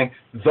see what I'm saying?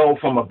 Though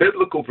from a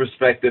biblical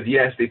perspective,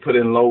 yes, they put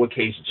in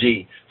lowercase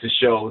g to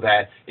show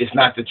that it's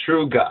not the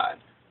true God.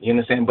 You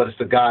understand? But it's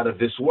the God of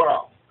this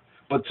world.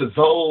 But to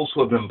those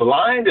who have been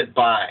blinded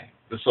by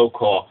the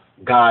so-called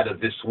God of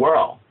this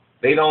world,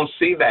 they don't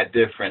see that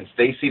difference.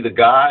 They see the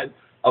God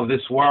of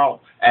this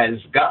world as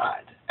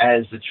God,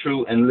 as the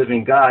true and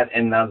living God.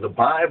 And now the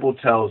Bible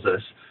tells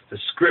us, the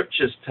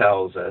scriptures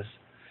tells us,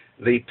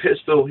 the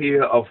epistle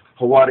here of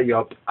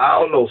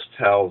Paulos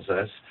tells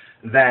us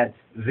that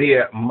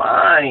their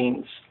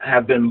minds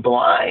have been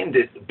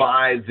blinded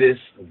by this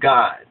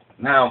God.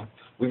 Now,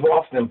 we've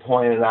often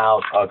pointed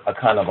out a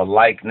kind of a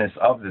likeness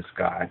of this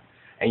God,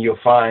 and you'll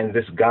find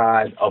this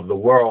God of the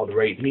world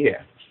right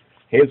here.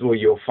 Here's where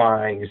you'll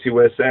find, you see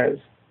what it says?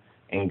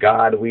 In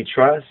God we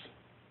trust,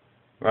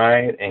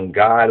 right? In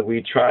God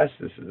we trust.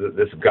 This is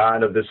this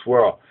God of this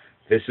world.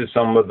 This is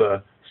some of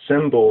the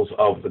symbols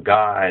of the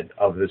God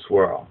of this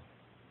world.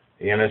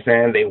 You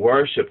understand? They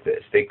worship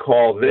this. They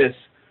call this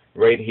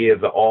right here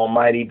the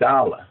almighty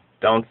dollar,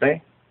 don't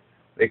they?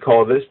 They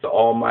call this the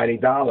almighty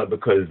dollar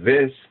because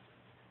this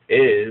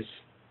is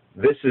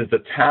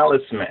the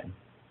talisman.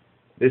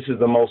 This is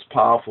the most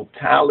powerful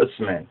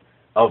talisman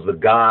of the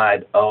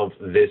God of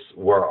this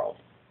world.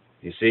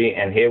 You see,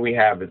 and here we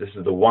have it. This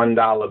is the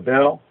 $1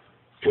 bill,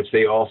 which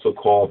they also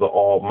call the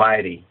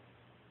almighty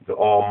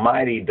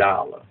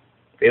dollar.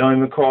 They don't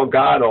even call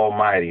God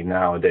almighty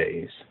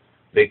nowadays.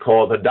 They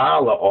call the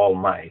dollar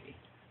almighty,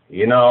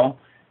 you know,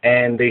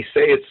 and they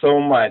say it so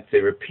much, they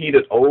repeat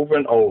it over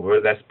and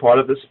over, that's part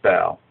of the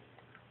spell,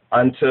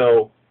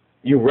 until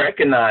you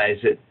recognize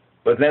it,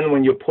 but then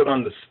when you're put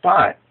on the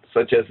spot,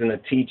 such as in a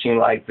teaching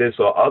like this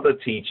or other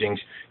teachings,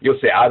 you'll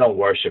say, I don't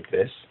worship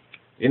this.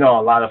 You know,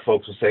 a lot of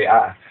folks will say,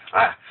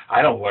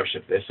 I don't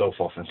worship this, so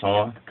forth and so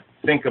on.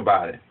 Think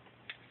about it.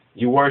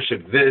 You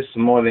worship this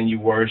more than you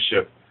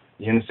worship,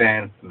 you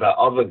understand, the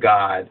other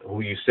God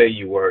who you say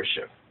you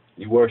worship.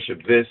 You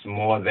worship this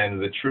more than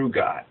the true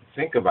God.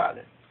 Think about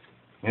it.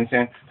 You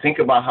understand? Think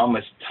about how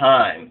much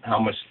time, how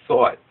much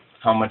thought,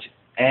 how much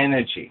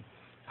energy,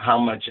 how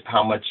much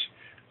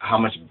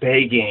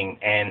begging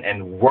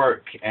and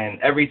work and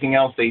everything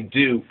else they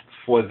do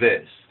for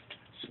this.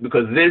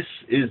 Because this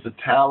is the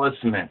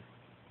talisman.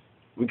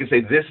 We can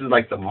say this is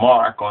like the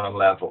mark on a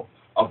level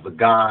of the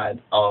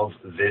God of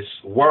this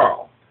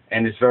world.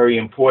 And it's very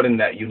important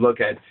that you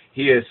look at,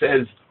 here it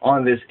says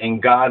on this,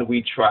 in God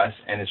we trust,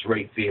 and it's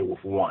right there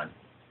with one.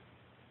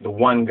 The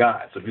one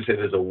God. So if you say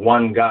there's a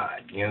one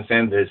God, you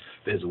understand?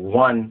 There's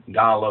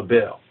 $1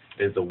 bill.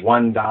 There's the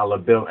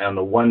 $1 bill, and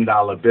the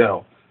 $1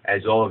 bill,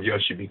 as all of you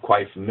should be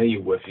quite familiar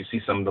with, you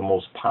see some of the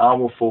most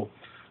powerful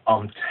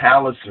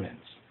talismans,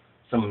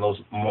 some of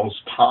those most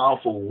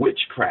powerful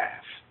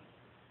witchcraft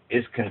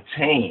is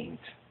contained,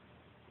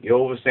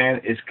 you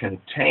understand, is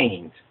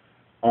contained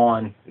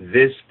on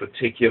this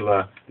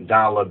particular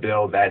dollar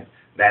bill that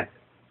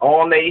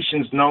all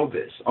nations know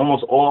this.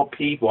 Almost all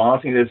people. I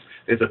don't think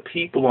there's a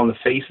people on the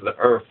face of the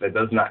earth that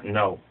does not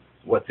know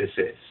what this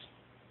is.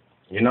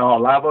 You know, a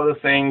lot of other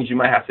things you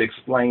might have to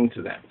explain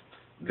to them.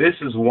 This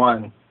is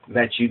one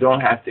that you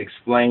don't have to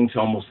explain to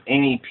almost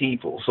any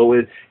people. So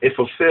it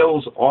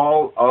fulfills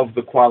all of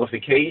the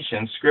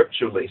qualifications,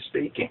 scripturally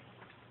speaking.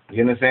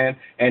 You understand?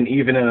 And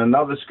even in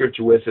another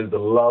scripture where it says the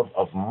love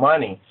of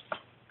money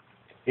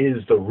is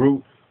the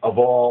root of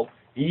all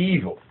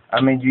evil. I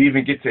mean, you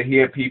even get to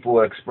hear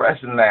people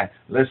expressing that,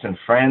 listen,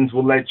 friends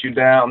will let you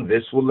down,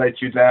 this will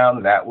let you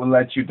down, that will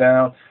let you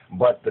down,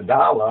 but the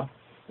dollar,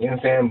 you know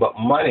what I'm saying, but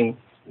money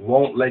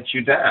won't let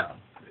you down.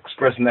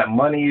 Expressing that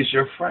money is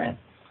your friend,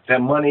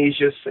 that money is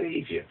your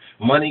savior.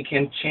 Money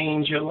can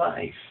change your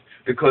life.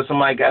 Because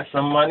somebody got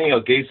some money or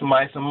gave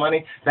somebody some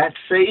money, that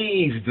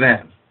saves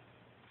them.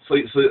 So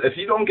if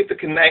you don't get the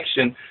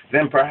connection,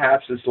 then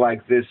perhaps it's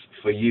like this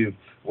for you.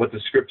 What the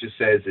scripture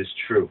says is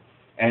true.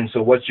 And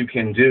so what you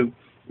can do,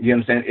 you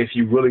understand, if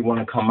you really want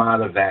to come out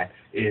of that,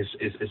 is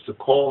to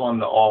call on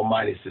the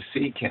Almighty, is to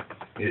seek Him,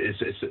 is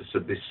to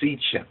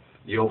beseech Him.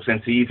 You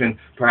understand, to even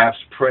perhaps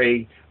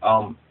pray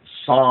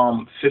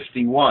Psalm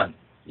 51.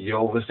 You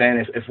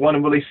understand, if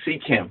one really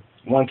seek Him,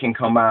 one can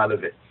come out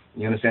of it.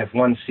 You understand, if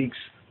one seeks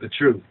the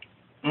truth.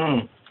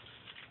 So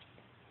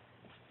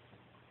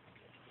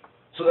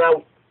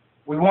now,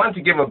 we wanted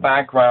to give a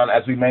background,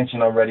 as we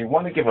mentioned already, we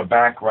want to give a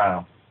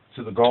background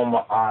to the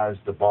gomer,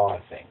 dabar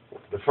thing.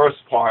 The first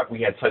part,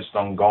 we had touched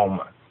on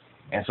gomer.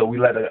 And so we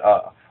let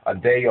a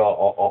day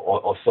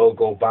or so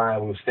go by,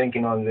 and we was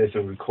thinking on this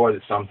and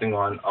recorded something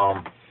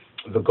on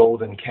the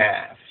golden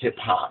calf,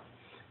 hip-hop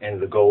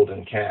and the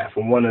golden calf.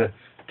 We want to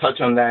touch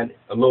on that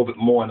a little bit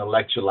more in a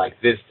lecture like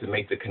this to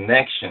make the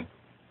connection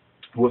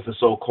with the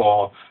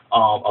so-called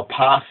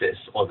apostacy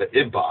or the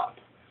ibab.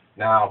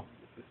 Now,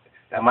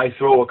 that might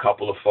throw a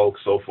couple of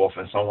folks, so forth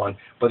and so on,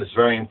 but it's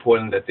very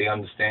important that they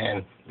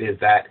understand there's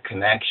that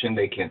connection.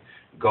 They can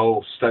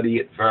go study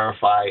it,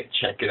 verify it,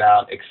 check it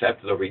out,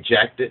 accept it or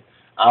reject it.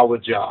 Our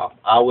job,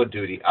 our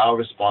duty, our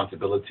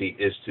responsibility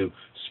is to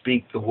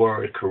speak the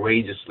word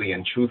courageously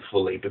and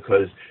truthfully,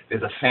 because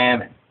there's a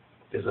famine.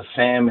 There's a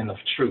famine of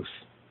truth.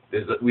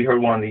 We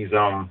heard one of these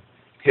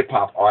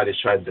hip-hop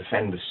artists try to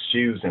defend the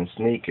shoes and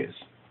sneakers,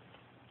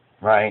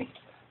 right?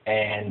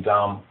 And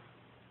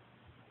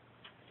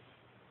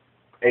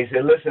they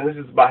said, listen, this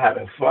is about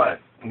having fun.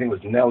 I think it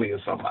was Nelly or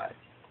somebody.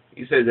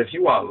 He says, if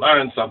you want to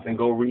learn something,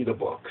 go read a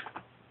book.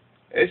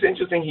 It's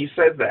interesting he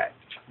said that.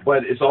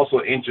 But it's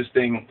also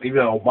interesting,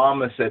 even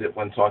Obama said it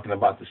when talking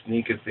about the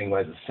sneaker thing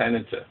as a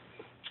senator.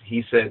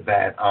 He said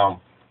that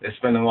they're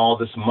spending all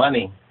this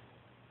money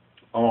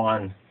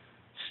on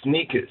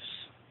sneakers,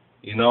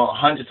 you know,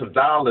 hundreds of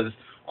dollars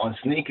on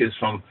sneakers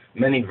from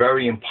many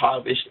very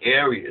impoverished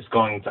areas,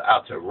 going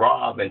out to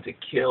rob and to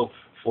kill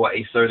for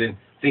a certain,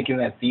 thinking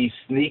that these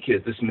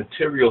sneakers, this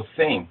material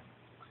thing,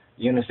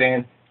 you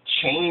understand,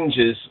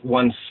 changes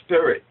one's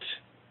spirit.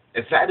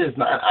 If that is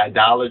not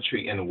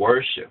idolatry and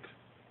worship,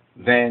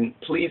 then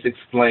please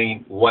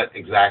explain what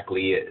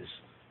exactly is.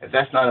 If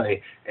that's not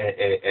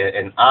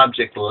an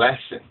object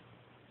lesson,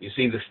 you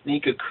see the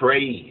sneaker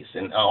craze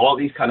and all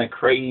these kind of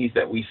craze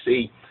that we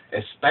see,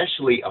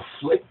 especially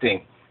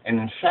afflicting and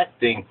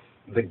infecting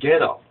the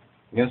ghetto,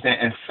 you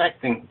understand,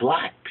 infecting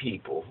black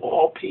people,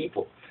 all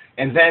people.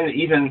 And then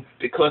even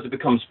because it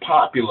becomes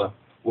popular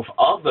with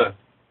other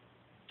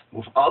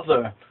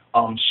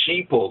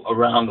sheeple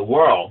around the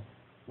world,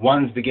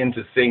 ones begin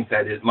to think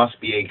that it must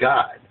be a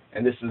god.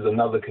 And this is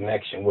another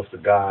connection with the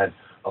God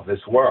of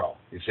this world,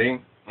 you see?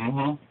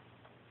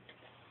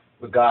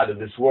 The God of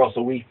this world.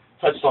 So we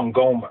touched on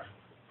Gomer.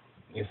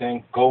 You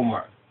think?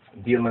 Gomer,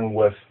 dealing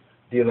with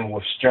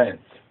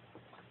strength.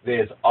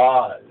 There's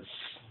Oz,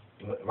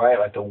 right?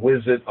 Like the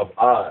Wizard of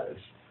Oz,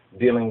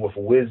 dealing with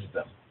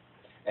wisdom.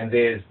 And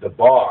there's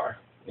dabar,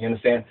 you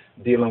understand?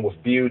 Dealing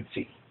with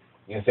beauty.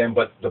 You understand?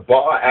 But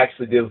dabar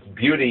actually deals with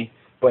beauty,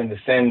 but in the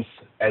sense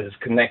as it's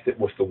connected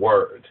with the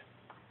word.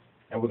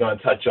 And we're going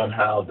to touch on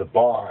how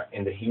dabar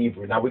in the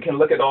Hebrew. Now we can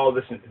look at all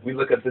this, we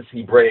look at this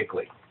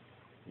Hebraically.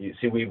 You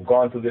see, we've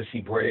gone through this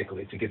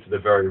Hebraically to get to the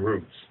very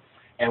roots.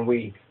 And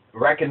we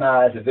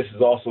recognize that this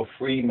is also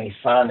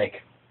Freemasonic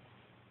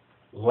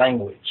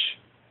language.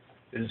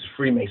 This is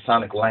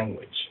Freemasonic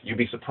language. You'd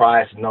be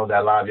surprised to know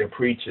that a lot of your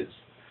preachers,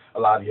 a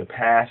lot of your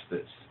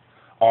pastors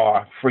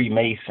are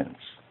Freemasons.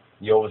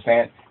 You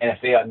understand? And if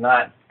they are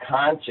not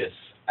conscious,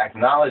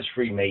 acknowledge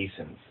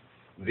Freemasons,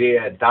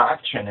 their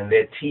doctrine and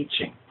their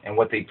teaching and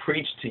what they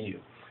preach to you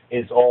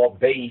is all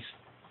based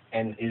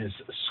and is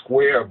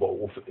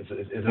squareable,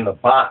 is in the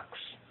box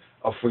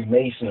of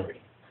Freemasonry.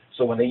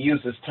 So when they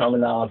use this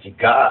terminology,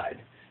 God,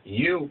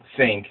 you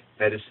think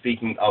that it's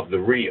speaking of the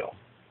real,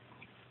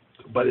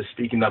 but it's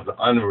speaking of the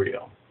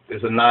unreal.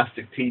 There's a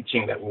Gnostic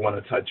teaching that we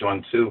want to touch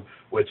on too,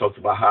 where it talks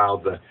about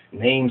how the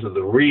names of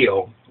the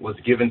real was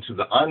given to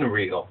the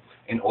unreal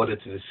in order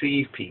to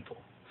deceive people.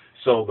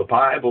 So the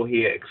Bible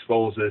here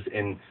exposes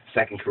in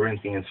 2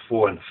 Corinthians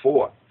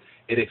 4:4,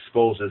 it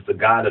exposes the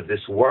God of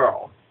this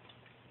world.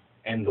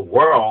 And the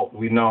world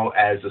we know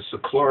as the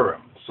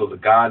Seclorum. So the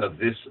God of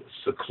this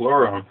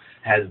Seclorum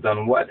has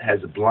done what? Has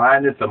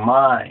blinded the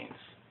minds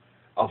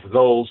of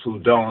those who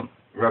don't,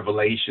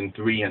 Revelation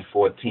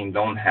 3:14,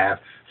 don't have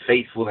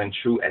faithful and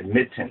true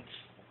admittance,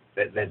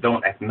 that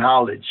don't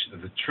acknowledge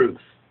the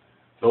truth.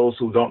 Those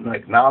who don't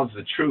acknowledge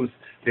the truth,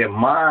 their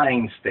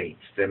mind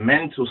states, their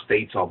mental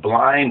states are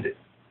blinded.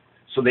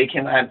 So they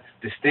cannot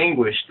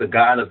distinguish the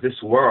God of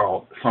this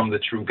world from the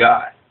true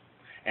God,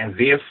 and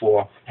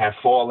therefore have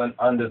fallen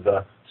under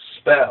the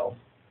spell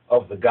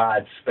of the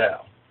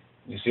G.O.D.Spell.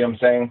 You see what I'm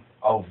saying?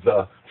 Of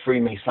the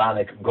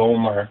Freemasonic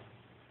Gomer,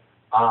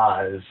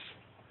 Oz,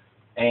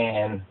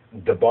 and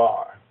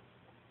dabar.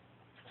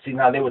 See,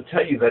 now they would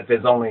tell you that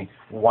there's only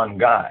one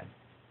God.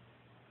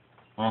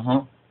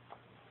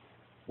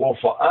 Well,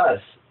 for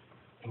us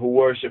who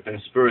worship in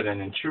spirit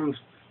and in truth,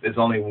 there's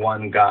only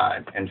one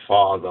God and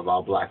Father of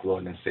our black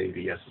Lord and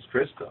Savior, Jesus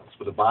Christos.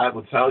 But the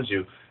Bible tells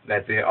you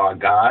that there are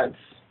gods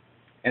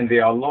and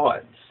there are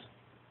lords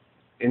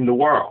in the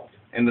world,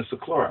 in the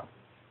Seclorum.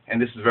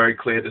 And this is very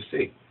clear to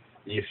see.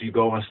 If you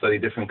go and study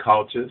different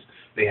cultures,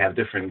 they have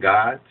different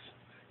gods.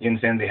 You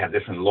understand? They have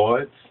different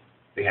lords.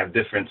 They have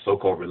different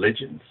so-called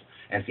religions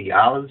and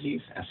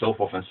theologies and so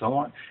forth and so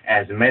on.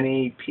 As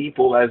many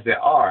people as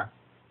there are,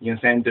 you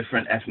understand,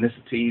 different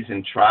ethnicities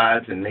and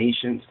tribes and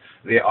nations,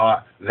 there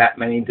are that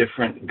many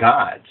different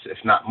gods, if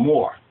not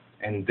more,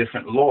 and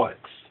different lords.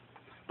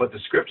 But the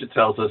scripture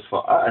tells us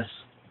for us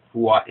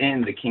who are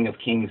in the King of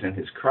Kings and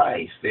his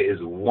Christ, there is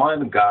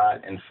one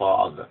God and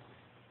Father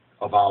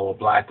of our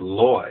black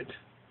Lord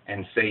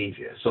and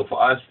Savior. So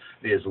for us,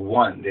 there's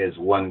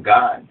one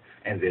God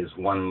and there's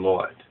one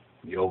Lord.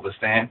 You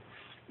understand?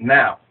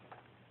 Now,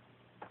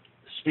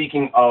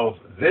 speaking of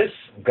this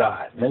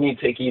God. Many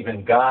take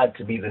even God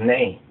to be the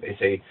name. They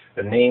say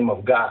the name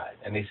of God,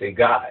 and they say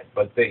God,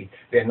 but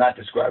they're not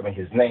describing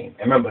his name.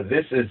 And remember,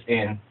 this is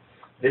in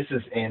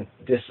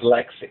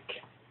dyslexic.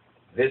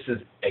 This is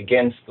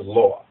against the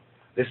law.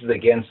 This is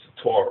against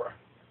the Torah.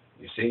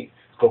 You see?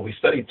 Because we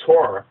study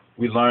Torah,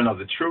 we learn of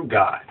the true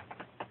God.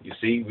 You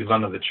see? We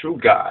learn of the true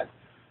God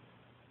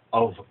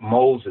of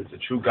Moses, the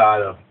true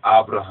God of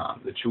Abraham,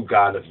 the true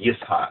God of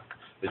Yitzhak,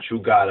 the true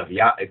God of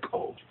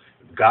Yaakov,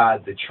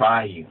 God the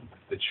triune,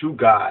 the true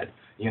God,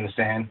 you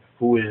understand,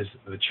 who is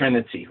the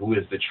Trinity, who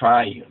is the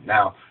triune.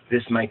 Now,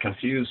 this may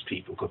confuse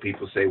people because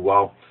people say,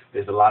 well,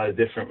 there's a lot of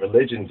different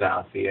religions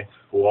out there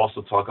who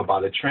also talk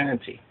about a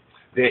Trinity.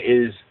 There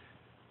is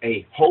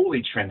a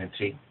Holy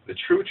Trinity, the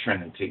true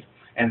Trinity,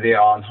 and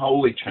there are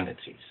unholy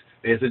Trinities.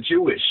 There's a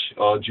Jewish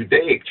or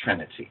Judaic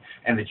Trinity,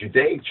 and the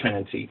Judaic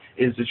Trinity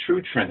is the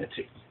true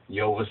Trinity.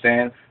 You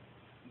understand?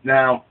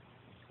 Now,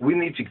 we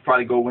need to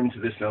probably go into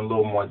this in a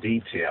little more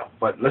detail,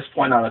 but let's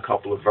point out a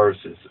couple of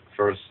verses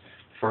first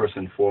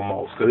and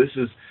foremost, because this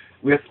is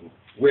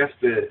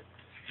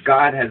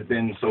God has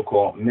been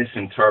so-called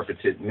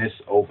misinterpreted,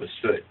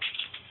 misunderstood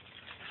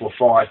for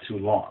far too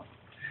long,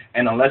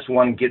 and unless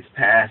one gets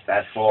past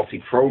that faulty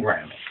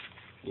programming,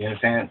 you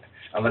understand?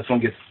 Unless one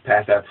gets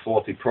past that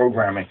faulty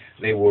programming,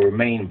 they will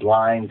remain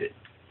blinded,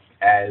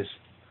 as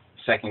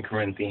 2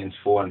 Corinthians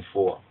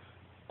 4:4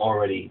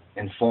 already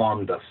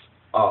informed us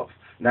of.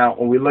 Now,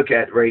 when we look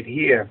at right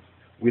here,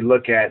 we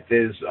look at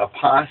there's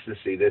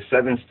apostasy. There's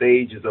 7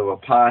 stages of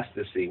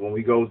apostasy. When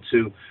we go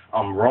to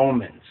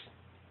Romans,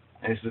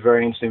 and this is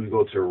very interesting, we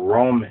go to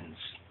Romans,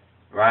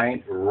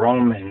 right?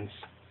 Romans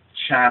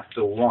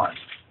chapter 1.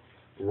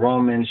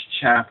 Romans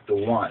chapter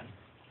 1.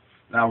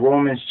 Now,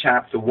 Romans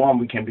chapter 1,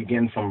 we can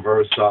begin from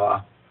verse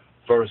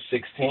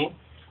 16.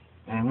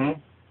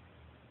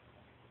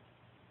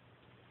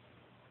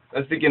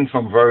 Let's begin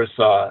from verse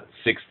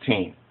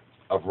 16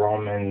 of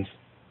Romans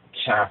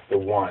chapter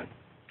 1.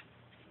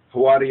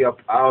 Huadi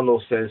Paulo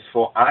says,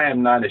 "For I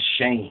am not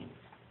ashamed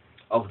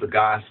of the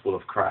gospel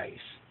of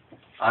Christ.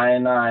 I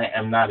am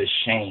not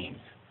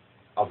ashamed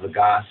of the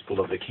gospel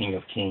of the King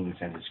of Kings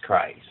and his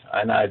Christ.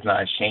 I am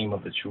not ashamed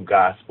of the true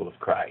gospel of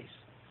Christ."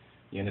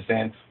 You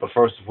understand? But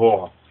first of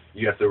all,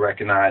 you have to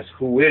recognize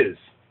who is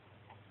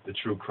the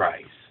true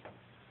Christ.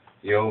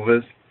 You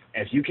know,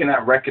 if you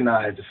cannot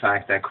recognize the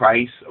fact that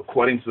Christ,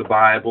 according to the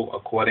Bible,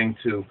 according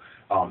to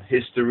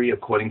history,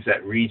 according to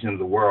that region of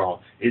the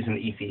world, is an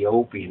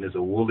Ethiopian, is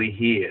a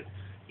woolly-haired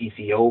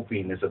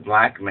Ethiopian, is a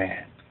black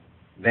man,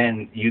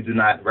 then you do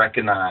not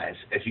recognize,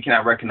 if you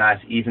cannot recognize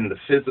even the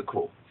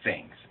physical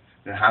things,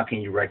 then how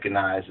can you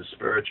recognize the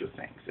spiritual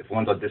things? If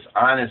ones are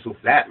dishonest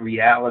with that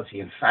reality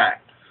and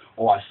fact,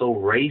 or are so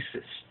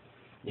racist,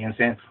 you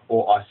understand,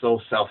 or are so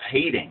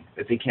self-hating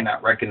that they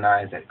cannot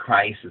recognize that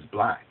Christ is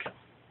black,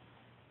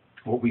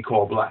 what we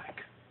call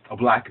black, a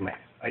black man,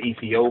 an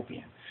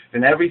Ethiopian,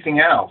 then everything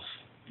else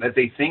that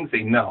they think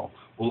they know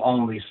will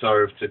only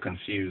serve to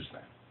confuse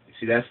them. You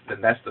see,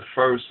 that's the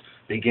first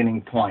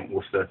beginning point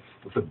with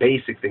the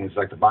basic things,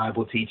 like the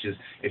Bible teaches.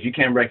 If you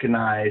can't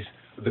recognize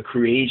the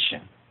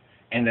creation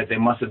and that there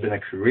must have been a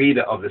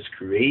creator of this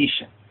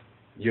creation,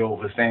 you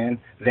understand?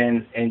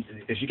 Then, and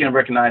if you can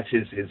recognize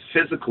his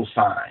physical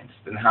signs,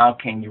 then how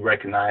can you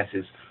recognize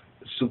his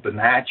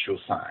supernatural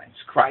signs?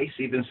 Christ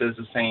even says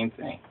the same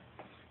thing.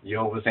 You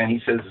understand? He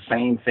says the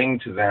same thing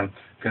to them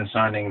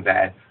concerning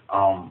that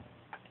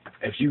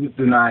if you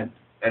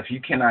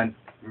cannot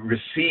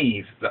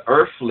receive the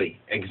earthly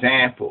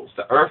examples,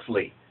 the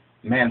earthly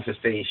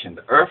manifestation,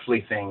 the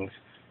earthly things,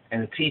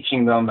 and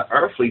teaching them the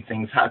earthly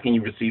things, how can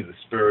you receive the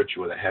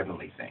spiritual, the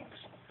heavenly things?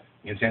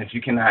 You understand? If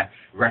you cannot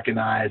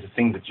recognize the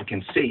things that you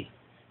can see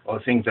or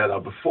the things that are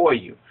before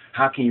you,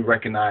 how can you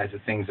recognize the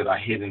things that are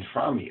hidden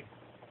from you?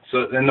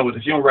 So in other words,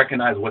 if you don't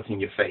recognize what's in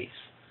your face,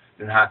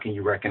 then how can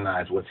you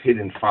recognize what's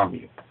hidden from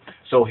you?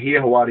 So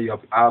here, Huadi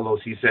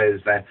Alos, he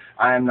says that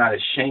I am not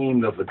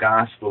ashamed of the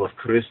gospel of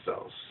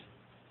Christos,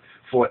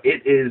 for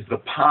it is the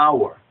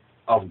power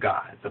of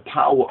God, the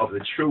power of the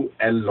true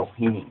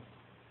Elohim,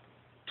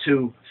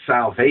 to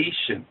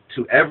salvation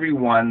to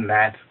everyone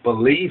that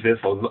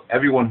believeth, or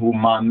everyone who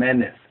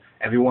mameneth,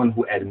 everyone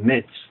who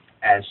admits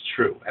as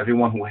true,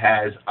 everyone who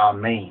has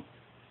Amen.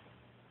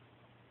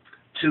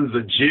 To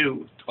the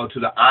Jew, or to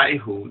the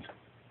Ihud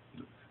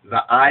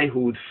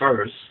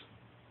first,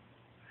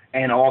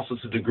 and also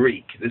to the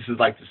Greek. This is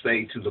like to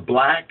say to the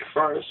black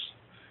first,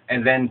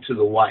 and then to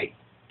the white.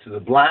 To the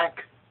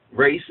black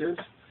races,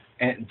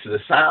 and to the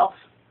south,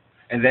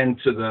 and then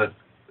to the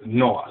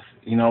north,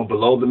 you know,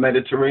 below the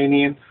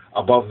Mediterranean,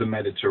 above the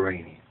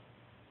Mediterranean.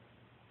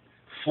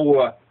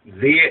 For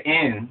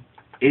therein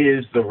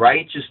is the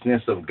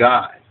righteousness of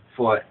God.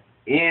 For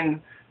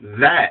in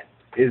that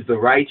is the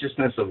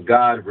righteousness of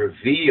God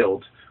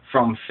revealed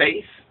from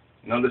faith.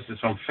 Notice it's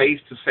from faith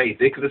to faith.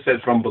 They could have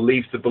said from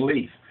belief to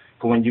belief.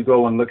 But when you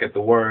go and look at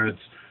the words,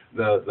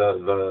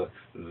 the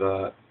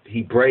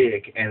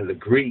Hebraic and the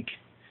Greek,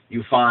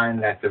 you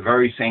find that the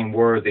very same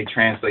word they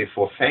translate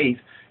for faith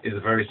is the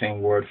very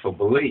same word for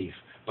belief.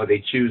 but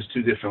they choose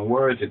two different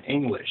words in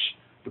English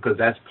because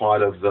that's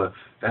part of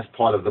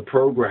the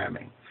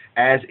programming.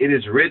 As it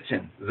is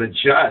written, the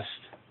just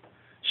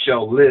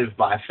shall live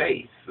by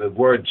faith. The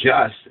word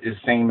just is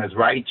same as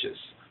righteous.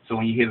 So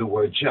when you hear the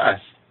word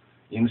just,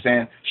 you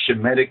understand,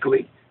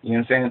 Shemitically, you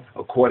understand,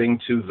 according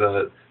to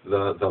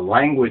the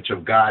language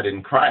of God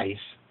in Christ,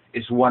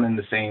 it's one and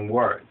the same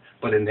word.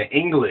 But in the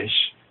English,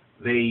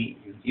 they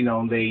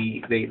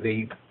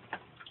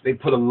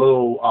put a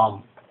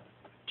little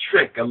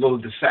trick, a little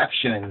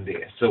deception in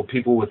there. So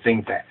people would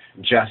think that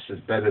just is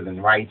better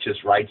than righteous,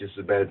 righteous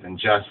is better than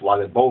just, while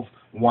they're both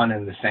one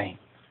and the same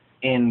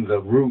in the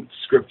root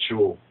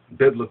scriptural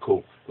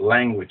biblical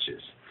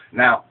languages.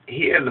 Now,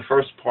 here the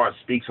first part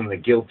speaks on the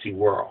guilty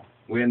world.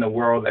 We're in a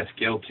world that's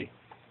guilty.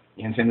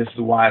 You understand? This is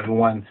why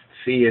everyone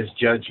fears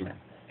judgment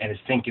and is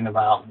thinking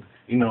about,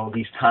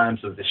 these times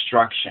of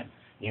destruction.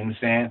 You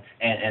understand?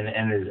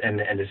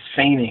 And is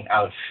fainting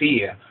out of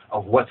fear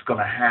of what's going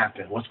to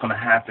happen. What's going to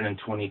happen in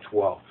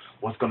 2012?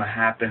 What's going to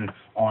happen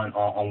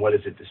on what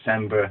is it,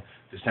 December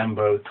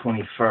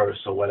 21st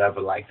or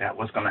whatever like that?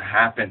 What's going to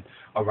happen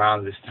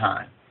around this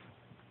time?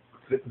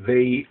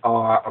 They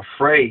are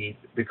afraid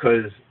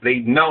because they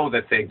know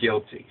that they're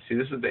guilty. See,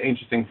 this is the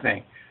interesting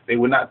thing. They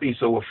would not be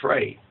so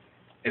afraid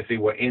if they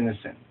were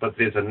innocent, but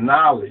there's a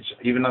knowledge,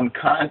 even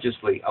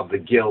unconsciously, of the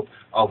guilt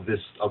of this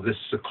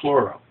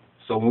Seclorum.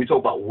 So when we talk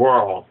about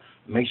world,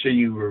 make sure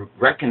you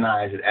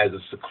recognize it as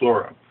a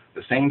Seclorum,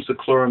 the same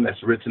Seclorum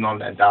that's written on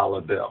that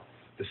dollar bill,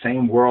 the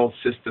same world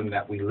system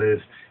that we live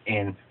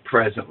in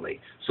presently.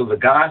 So the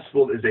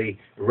gospel is a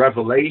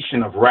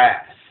revelation of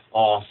wrath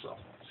also.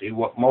 See,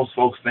 what most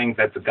folks think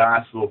that the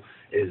gospel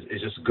is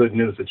just good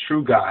news. The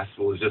true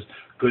gospel is just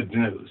good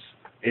news.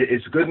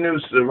 It's good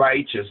news to the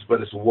righteous, but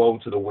it's woe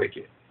to the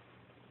wicked.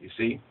 You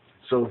see?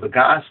 So the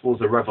gospel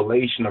is a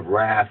revelation of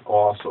wrath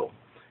also.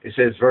 It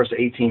says, verse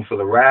 18, for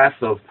the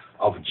wrath of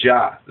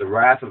JAH, the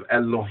wrath of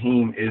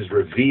Elohim is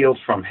revealed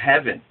from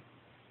heaven.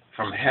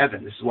 From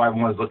heaven. This is why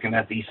everyone's looking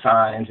at these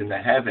signs in the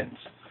heavens.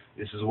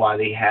 This is why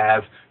they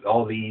have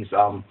all these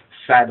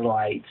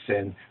satellites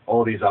and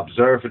all these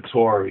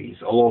observatories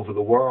all over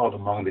the world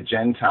among the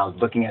Gentiles,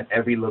 looking at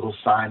every little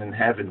sign in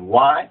heaven.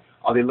 Why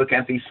are they looking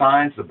at these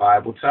signs? The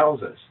Bible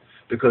tells us.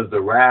 Because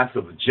the wrath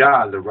of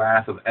JAH, the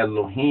wrath of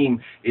Elohim,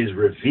 is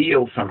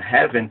revealed from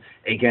heaven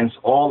against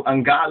all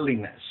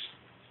ungodliness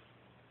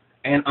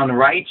and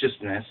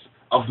unrighteousness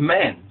of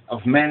men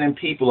and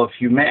people, of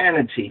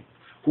humanity,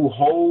 who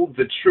hold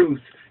the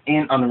truth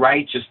in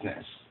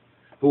unrighteousness,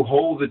 who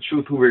hold the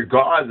truth, who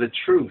regard the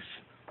truth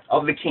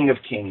of the King of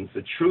Kings,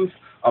 the truth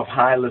of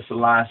Haile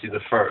Selassie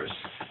I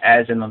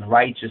as an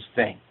unrighteous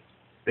thing.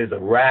 There's a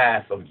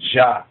wrath of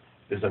JAH.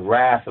 There's a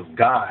wrath of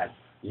God,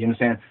 you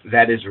understand,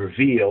 that is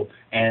revealed,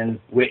 and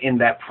we're in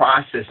that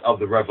process of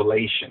the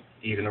revelation,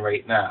 even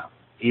right now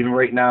in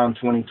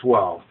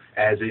 2012,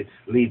 as it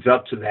leads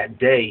up to that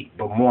day,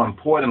 but more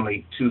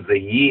importantly, to the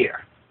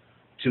year.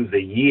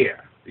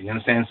 You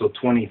understand? So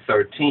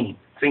 2013,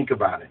 think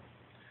about it.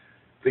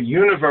 The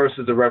universe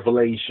is a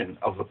revelation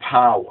of the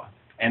power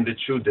and the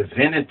true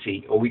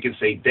divinity, or we can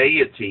say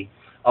deity,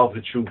 of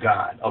the true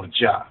God, of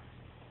JAH.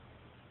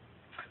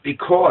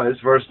 Because,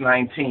 verse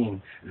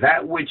 19,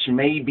 that which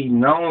may be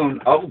known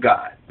of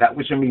God, that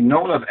which may be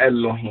known of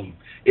Elohim,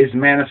 is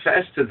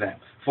manifest to them.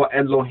 For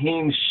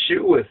Elohim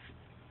sheweth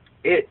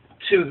it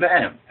to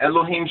them.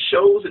 Elohim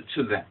shows it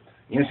to them.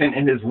 You understand?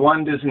 In his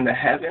wonders in the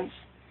heavens,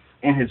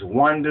 in his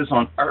wonders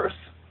on earth,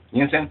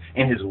 you understand?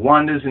 In his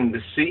wonders in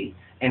the sea,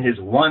 in his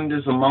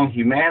wonders among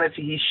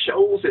humanity, he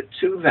shows it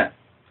to them.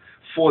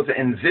 For the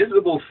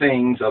invisible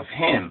things of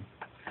him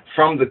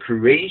from the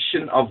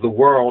creation of the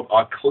world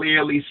are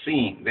clearly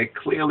seen. They're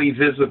clearly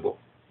visible,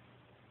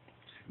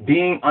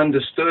 being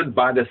understood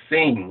by the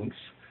things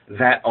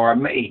that are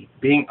made,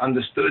 being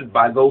understood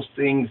by those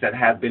things that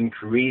have been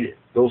created,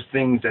 those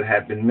things that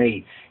have been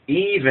made,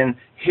 even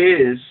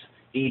his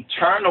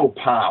eternal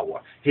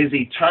power, his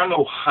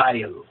eternal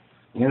Hail,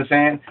 you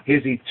understand?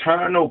 His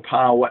eternal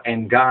power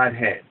and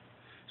Godhead,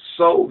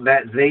 so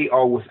that they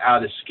are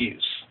without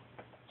excuse.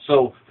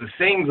 So the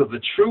things of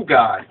the true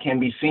God can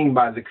be seen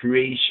by the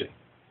creation,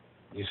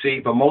 you see.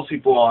 But most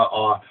people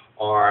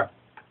are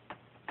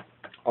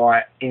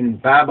in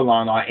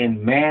Babylon, are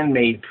in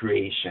man-made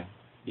creation,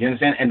 you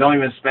understand, and don't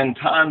even spend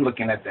time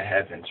looking at the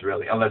heavens,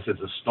 really, unless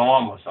it's a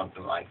storm or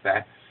something like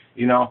that.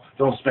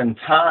 Don't spend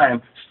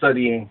time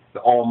studying the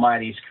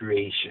Almighty's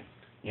creation,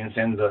 you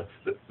understand,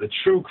 the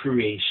true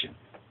creation,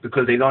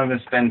 because they don't even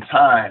spend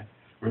time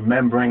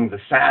remembering the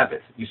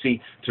Sabbath. You see,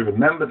 to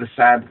remember the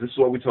Sabbath, this is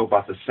what we talk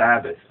about, the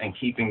Sabbath, and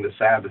keeping the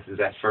Sabbath is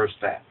that first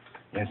step.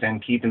 You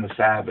understand? Keeping the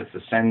Sabbath,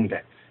 the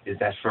Sendet, is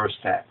that first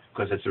step,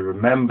 because it's to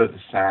remember the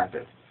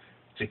Sabbath,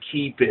 to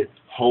keep it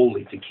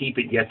holy, to keep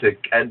it yet to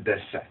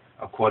Kedeseh,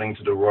 according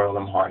to the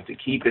royal heart, to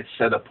keep it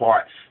set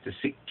apart,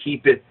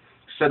 keep it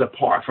set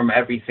apart from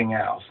everything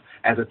else,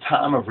 as a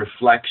time of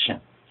reflection.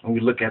 When we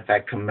look at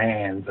that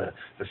command, the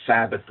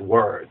Sabbath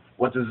word,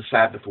 what does the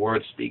Sabbath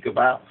word speak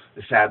about?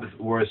 The Sabbath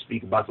word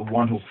speak about the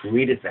one who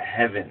created the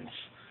heavens,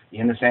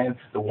 You understand?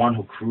 The one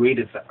who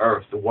created the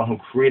earth, the one who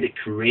created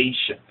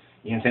creation.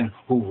 You understand?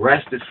 Who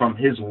rested from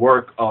his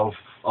work of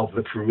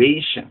the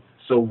creation.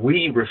 So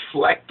we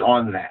reflect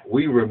on that.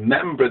 We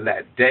remember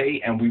that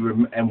day, and we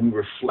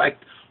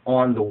reflect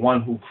on the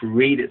one who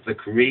created the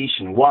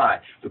creation. Why?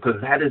 Because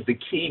that is the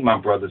key, my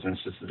brothers and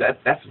sisters.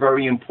 That's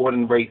very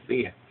important right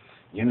there.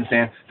 You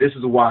understand? This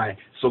is why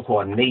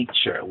so-called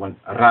nature, when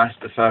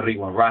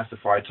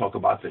Rastafari talk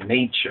about the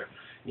nature,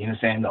 you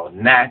understand? No,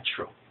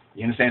 natural.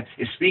 You understand?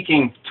 It's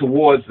speaking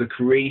towards the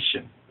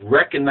creation,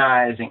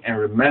 recognizing and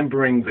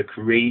remembering the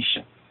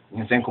creation. You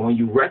understand? When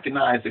you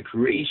recognize the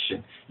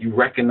creation, you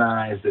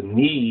recognize the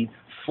need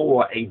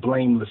for a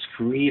blameless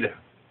creator.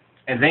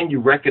 And then you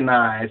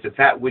recognize that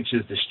that which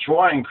is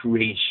destroying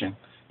creation,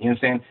 you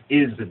understand,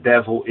 is the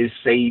devil, is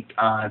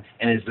Satan,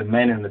 and is the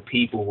men and the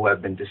people who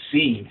have been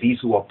deceived, these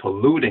who are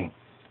polluting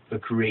the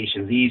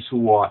creation, these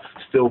who are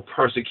still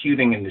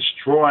persecuting and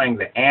destroying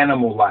the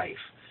animal life,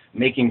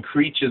 making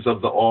creatures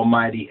of the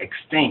Almighty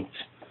extinct.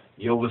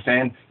 You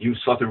understand? You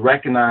start to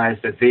recognize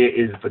that there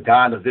is the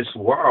God of this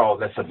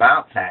world that's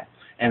about that,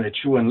 and the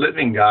true and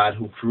living God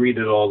who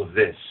created all of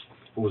this,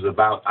 who is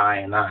about I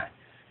and I.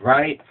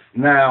 Right?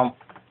 Now,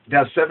 there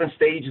are 7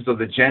 stages of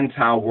the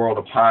Gentile world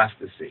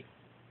apostasy.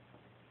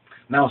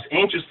 Now, it's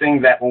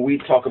interesting that when we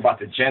talk about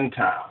the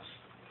Gentiles,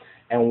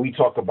 and when we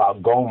talk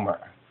about gomer,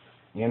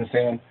 you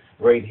understand?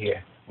 Right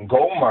here.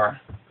 Gomer,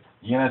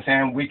 you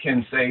understand? We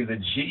can say the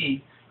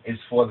G is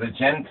for the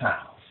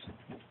Gentiles.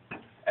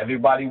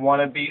 Everybody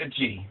want to be a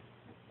G,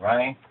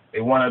 right?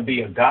 They want to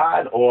be a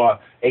God or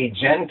a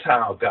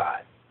Gentile God.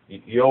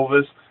 You know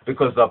this?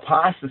 Because the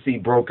apostasy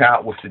broke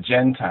out with the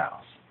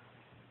Gentiles.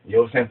 You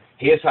know what I'm saying?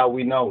 Here's how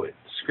we know it.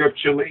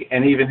 Scripturally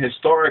and even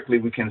historically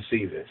we can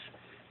see this.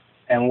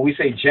 And when we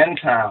say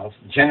Gentiles,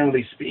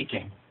 generally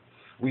speaking,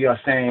 we are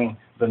saying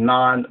the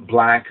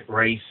non-black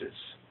races.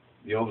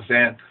 You know what I'm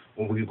saying?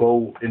 When we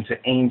go into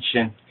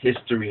ancient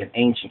history and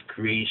ancient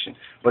creation.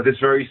 But this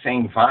very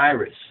same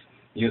virus,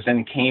 you know what I'm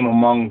saying, came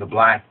among the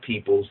black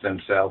peoples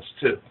themselves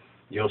too.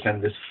 You know what I'm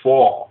saying? This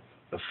fall,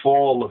 the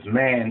fall of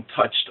man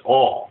touched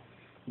all.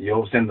 You know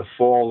what I'm saying? The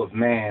fall of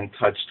man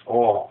touched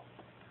all.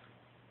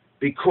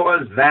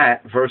 Because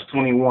that, verse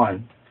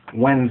 21,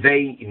 when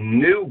they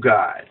knew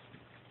God,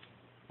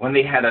 when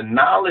they had a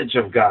knowledge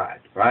of God,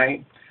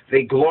 right,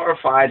 they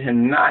glorified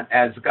him not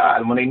as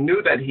God. When they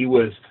knew that he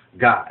was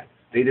God,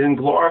 they didn't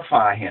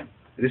glorify him.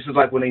 This is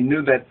like when they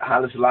knew that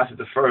Haile Selassie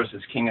I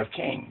is King of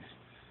Kings.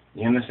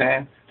 You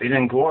understand? They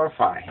didn't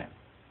glorify him.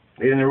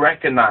 They didn't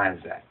recognize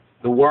that.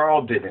 The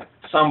world didn't.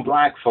 Some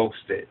black folks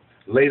did.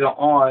 Later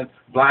on,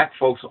 black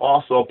folks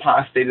also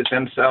apostated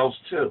themselves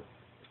too.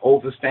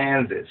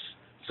 Overstand this.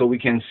 So we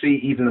can see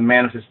even the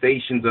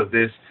manifestations of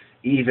this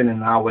even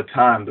in our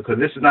time, because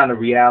this is not a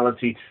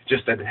reality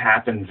just that it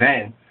happened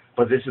then,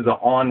 but this is an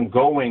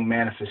ongoing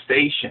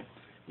manifestation.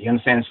 You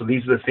understand? So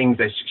these are the things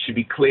that should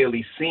be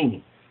clearly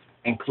seen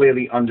and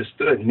clearly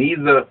understood.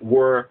 Neither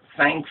were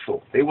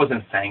thankful. They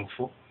wasn't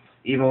thankful.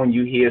 Even when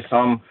you hear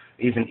some,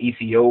 even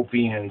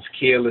Ethiopians,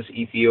 careless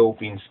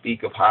Ethiopians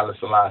speak of Haile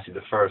Selassie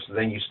I,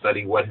 then you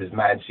study what His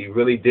Majesty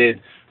really did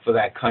for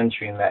that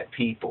country and that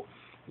people.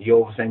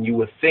 You understand? You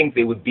would think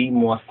they would be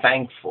more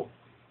thankful.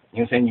 You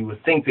understand? You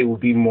would think they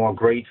would be more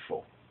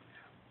grateful.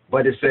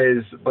 But it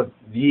says, but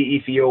ye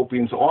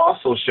Ethiopians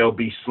also shall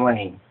be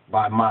slain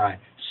by my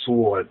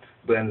sword.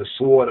 And the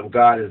sword of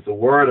God is the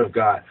word of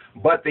God.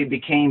 But they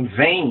became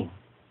vain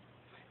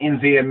in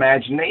their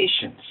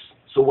imaginations.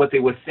 So what they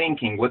were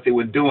thinking, what they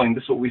were doing,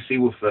 this is what we see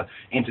with the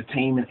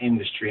entertainment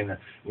industry and the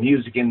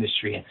music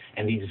industry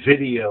and these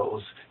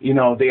videos. You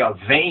know, they are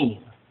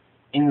vain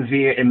in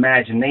their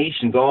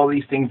imaginations. All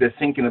these things they're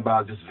thinking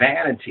about, just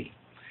vanity.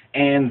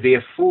 And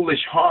their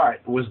foolish heart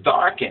was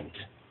darkened.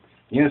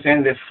 You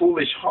understand? Their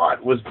foolish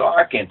heart was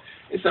darkened.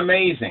 It's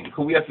amazing.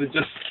 Because we have to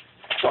just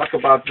talk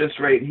about this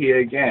right here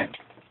again.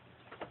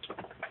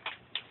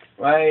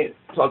 Right?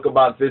 Talk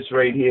about this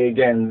right here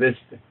again.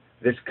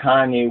 This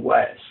Kanye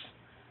West.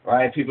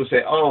 Right? People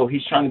say, oh,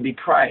 he's trying to be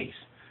Christ.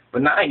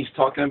 But now he's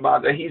talking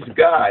about that he's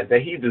God,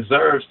 that he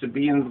deserves to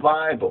be in the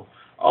Bible.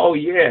 Oh,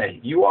 yeah,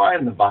 you are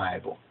in the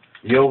Bible.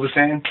 You know what I'm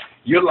saying?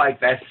 You're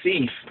like that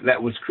thief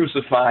that was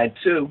crucified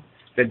too,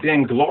 that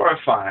didn't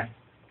glorify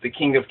the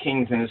King of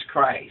Kings and his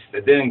Christ,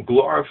 that didn't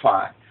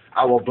glorify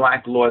our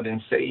black Lord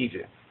and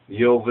Savior.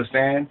 You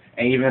understand?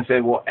 And even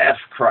said, well, F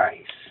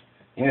Christ.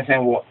 You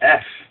understand? Well,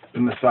 F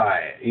the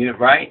Messiah. You know,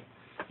 right?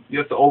 You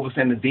have to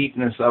understand the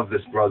deepness of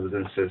this, brothers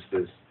and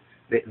sisters.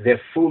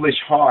 Their foolish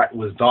heart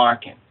was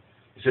darkened.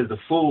 It says the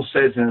fool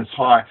says in his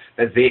heart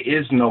that there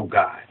is no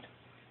God.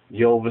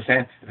 You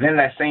understand? Then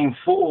that same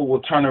fool will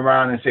turn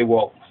around and say,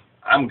 well,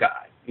 I'm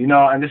God. You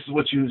know, and this is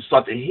what you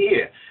start to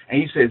hear.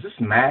 And you say, is this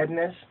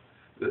madness?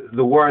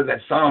 The word that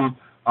some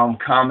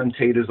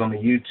commentators on the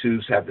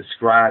YouTubes have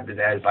described it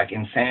as like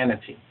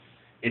insanity.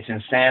 It's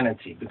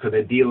insanity because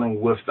they're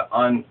dealing with the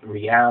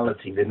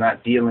unreality. They're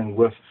not dealing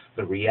with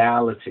the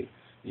reality.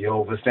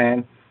 You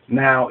understand?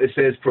 Now, it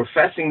says,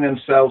 professing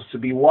themselves to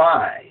be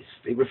wise.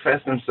 They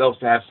profess themselves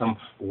to have some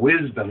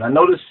wisdom. Now,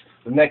 notice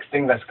The next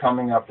thing that's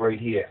coming up right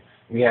here,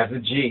 we have the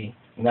G.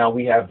 Now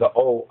we have the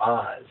O,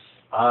 Oz.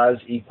 Oz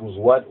equals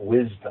what?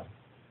 Wisdom.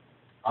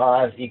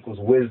 Oz equals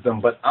wisdom.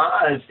 But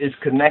Oz is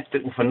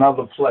connected with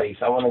another place.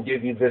 I want to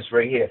give you this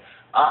right here.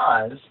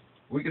 Oz,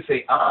 we could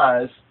say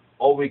Oz,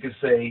 or we could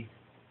say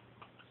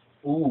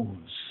Uz.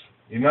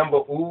 You remember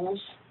Uz?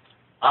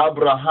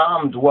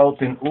 Abraham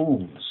dwelt in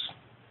Uz.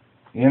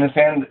 You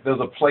understand? There's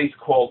a place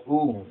called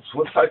Uz.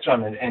 We'll touch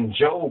on it. And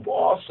Job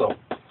also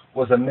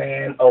was a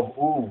man of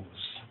Uz.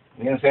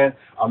 You understand?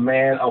 A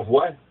man of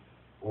what?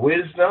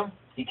 Wisdom.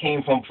 He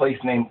came from a place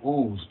named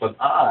Uz. But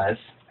Oz,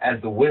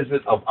 as the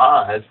Wizard of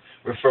Oz,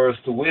 refers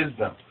to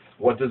wisdom.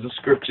 What does the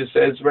scripture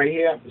says right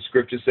here? The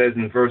scripture says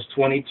in verse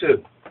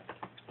 22.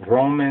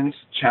 Romans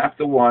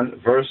chapter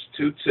 1, verse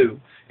 2,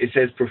 it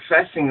says,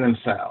 professing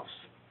themselves.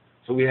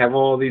 So we have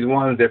all these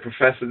ones that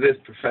profess this,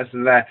 profess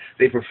that.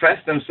 They profess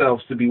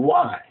themselves to be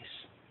wise.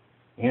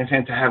 You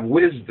understand? To have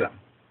wisdom.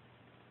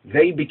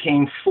 They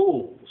became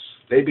fools.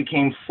 They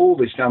became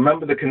foolish. Now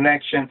remember the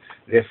connection.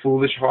 Their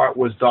foolish heart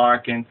was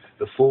darkened.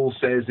 The fool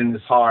says in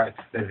his heart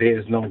that there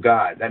is no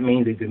God. That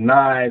means they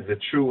denied the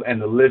true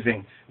and the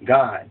living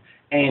God.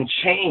 And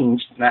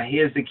changed, now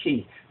here's the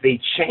key, they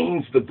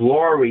changed the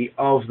glory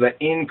of the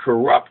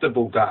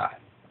incorruptible God.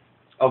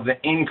 Of the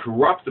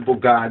incorruptible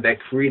God that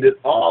created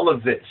all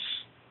of this.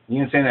 You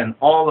understand? And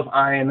all of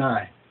I and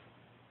I.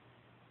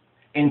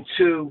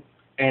 Into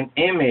an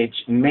image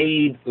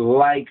made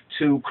like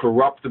to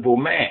corruptible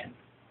man.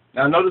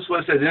 Now notice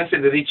what it says. It didn't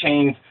say that they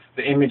changed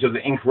the image of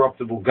the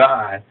incorruptible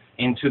God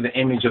into the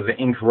image of the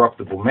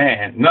incorruptible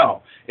man.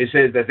 No. It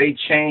says that they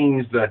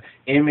changed the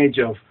image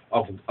of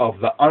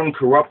the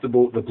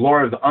uncorruptible, the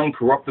glory of the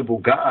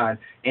uncorruptible God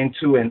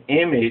into an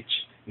image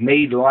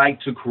made like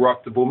to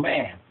corruptible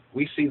man.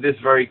 We see this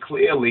very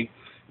clearly.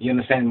 You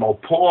understand? Well,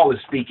 Paul is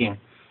speaking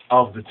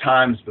of the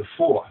times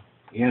before.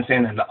 You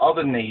understand? And the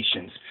other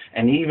nations.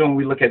 And even when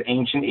we look at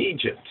ancient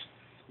Egypt.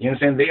 You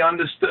understand? They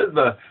understood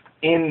the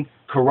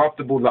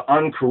incorruptible, the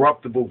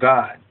uncorruptible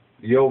God.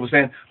 You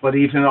understand? But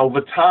even over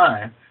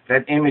time,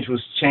 that image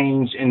was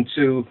changed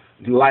into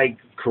like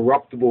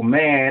corruptible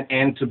man,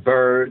 and to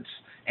birds,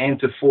 and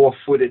to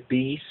four-footed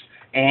beasts,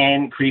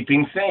 and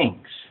creeping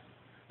things.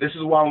 This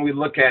is why when we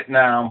look at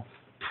now,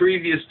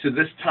 previous to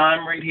this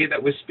time right here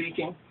that we're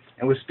speaking,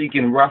 and we're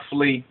speaking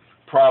roughly,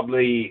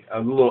 probably a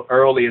little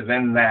earlier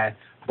than that,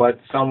 but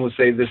some would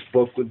say this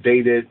book was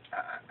dated,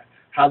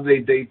 how do they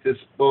date this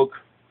book?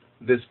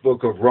 This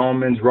book of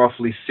Romans,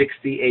 roughly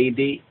 60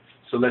 A.D.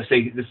 So let's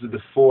say this is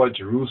before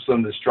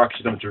Jerusalem, the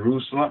destruction of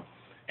Jerusalem,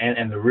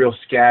 and the real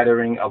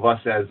scattering of us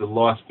as the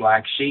lost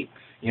black sheep.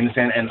 You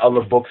understand? And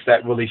other books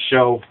that really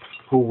show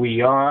who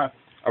we are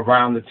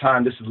around the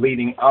time. This is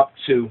leading up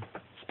to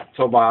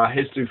talk about our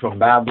history from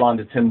Babylon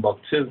to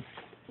Timbuktu.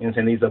 You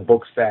understand? These are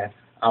books that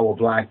our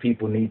black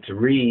people need to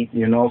read,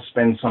 you know,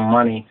 spend some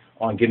money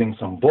on getting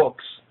some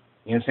books.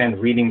 You understand?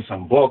 Reading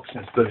some books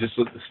instead of just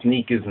with the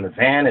sneakers and the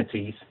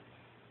vanities.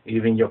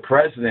 Even your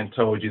president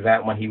told you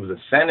that when he was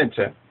a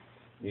senator.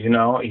 You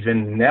know,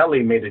 even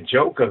Nelly made a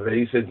joke of it.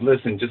 He said,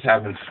 listen, just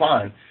having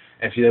fun.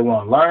 If you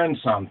want to learn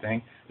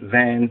something,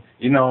 then,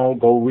 you know,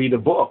 go read a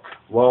book.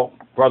 Well,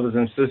 brothers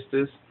and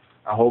sisters,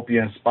 I hope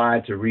you're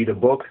inspired to read a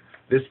book.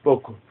 This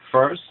book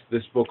first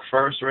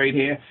right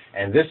here,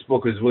 and this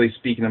book is really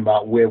speaking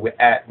about where we're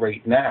at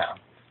right now.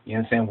 You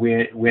understand?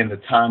 We're in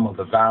the time of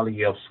the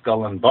valley of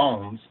skull and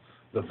bones,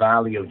 the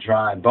valley of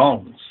dry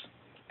bones.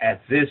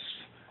 At this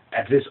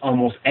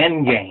almost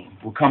end game.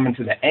 We're coming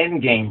to the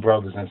end game,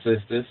 brothers and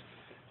sisters.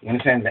 You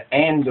understand? The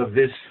end of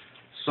this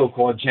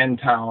so-called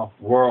Gentile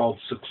world,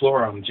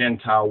 Seclorum,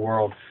 Gentile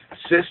world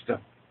system.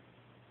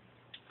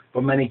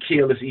 But many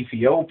keyless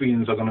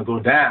Ethiopians are going to go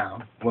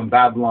down when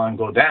Babylon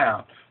go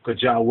down, because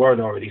Jah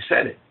Word already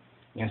said it.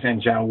 You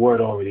understand? Jah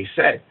Word already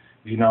said,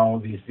 you know,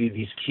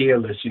 these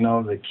keyless, you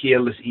know, the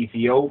keyless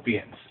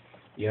Ethiopians.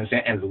 You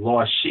understand? And the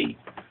lost sheep.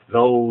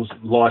 Those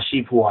lost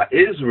sheep who are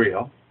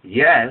Israel,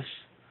 yes,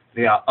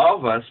 they are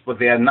of us, but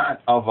they are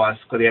not of us,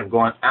 because they have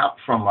gone out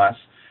from us,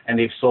 and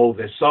they've sold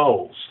their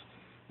souls.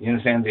 You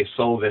understand? They've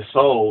sold their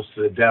souls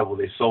to the devil.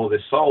 They sold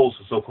their souls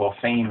for so-called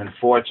fame and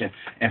fortune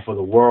and for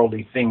the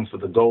worldly things, for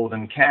the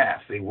golden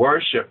calf. They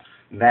worship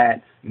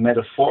that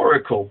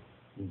metaphorical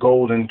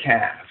golden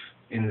calf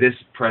in this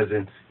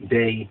present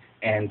day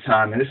and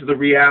time. And this is the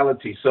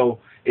reality. So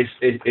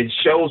it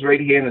shows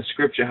right here in the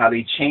scripture how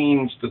they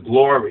changed the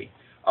glory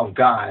of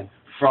God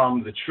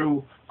from the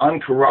true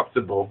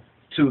uncorruptible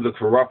to the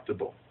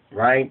corruptible.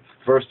 Right?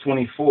 Verse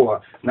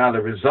 24, now the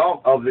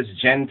result of this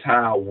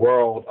Gentile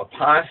world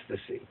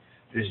apostasy,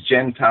 this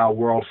Gentile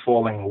world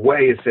falling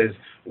away, it says,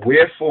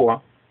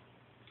 wherefore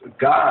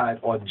God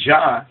or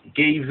Jah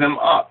gave them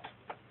up.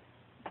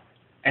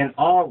 And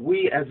are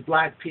we as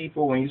black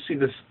people, when you see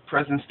this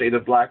present state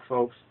of black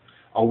folks,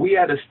 are we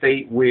at a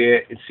state where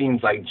it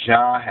seems like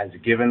Jah has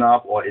given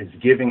up or is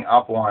giving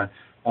up on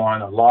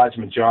a large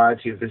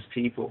majority of this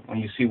people? When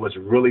you see what's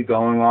really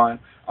going on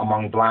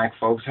among black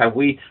folks, have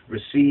we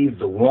received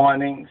the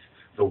warnings,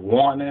 the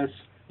warners,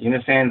 You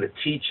understand? The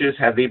teachers,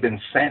 have they been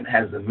sent?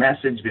 Has the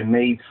message been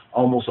made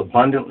almost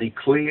abundantly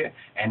clear?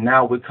 And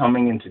now we're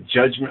coming into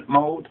judgment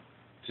mode,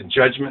 to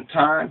judgment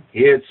time.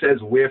 Here it says,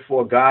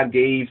 wherefore God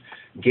gave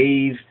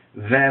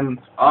them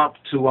up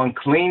to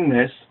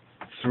uncleanness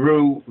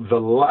through the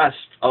lust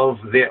of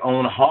their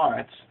own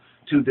hearts,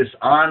 to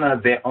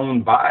dishonor their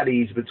own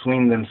bodies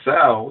between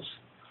themselves,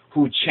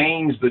 who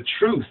changed the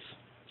truth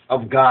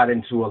of God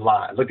into a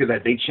lie. Look at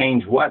that. They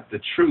changed what?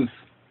 The truth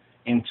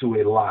into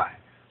a lie.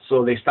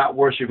 So they stopped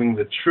worshiping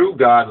the true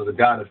God, or the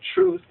God of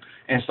truth,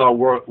 and start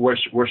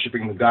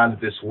worshiping the God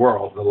of this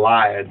world, the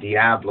liar,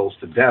 Diablos,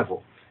 the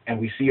devil. And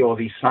we see all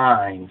these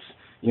signs,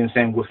 you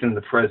understand, within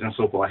the present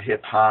so-called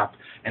hip-hop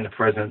and the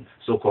present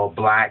so-called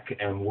black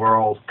and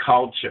world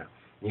culture.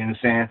 You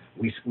understand?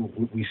 We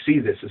see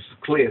this. It's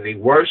clear. They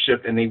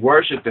worship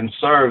and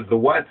serve the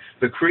what?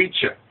 The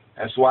creature.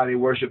 That's why they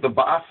worship the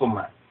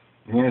Baphomet.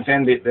 You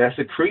understand? That's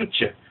a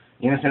creature.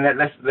 You understand?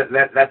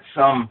 That's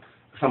some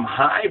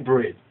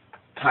hybrid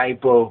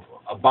type of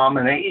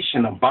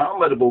abomination,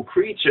 abominable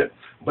creature,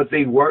 but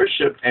they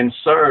worship and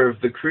serve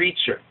the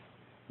creature.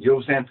 You know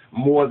what I'm saying?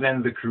 More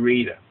than the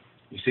creator.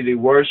 You see, they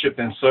worship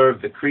and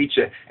serve the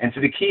creature. And so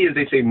the key is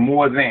they say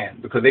more than,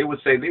 because they would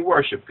say they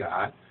worship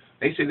God.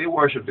 They say they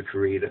worship the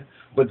creator.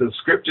 But the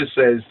scripture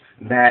says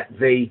that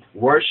they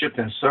worship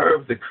and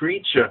serve the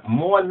creature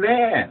more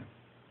than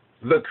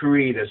the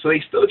creator. So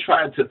they still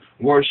try to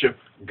worship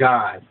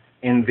God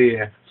in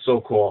their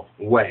so-called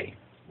way.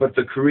 But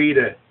the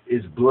creator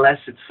is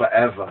blessed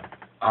forever.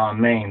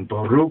 Amen.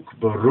 Baruch,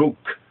 Baruch,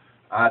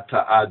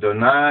 Ata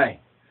Adonai.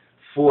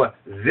 For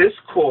this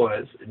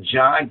cause,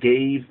 Jah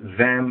gave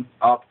them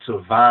up to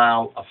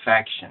vile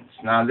affections.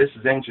 Now, this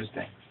is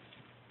interesting,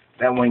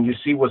 that when you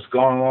see what's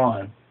going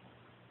on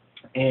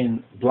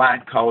in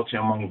black culture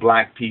among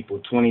black people,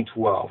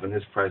 2012, in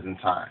this present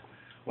time,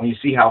 when you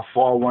see how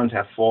far ones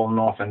have fallen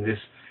off in this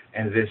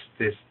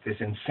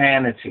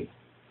insanity,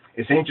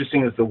 it's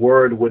interesting that the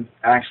word would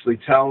actually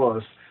tell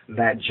us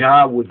that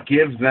Jah would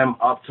give them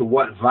up to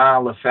what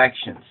vile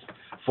affections.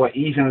 For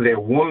even their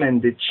woman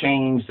did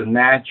change the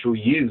natural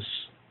use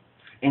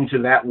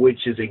into that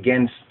which is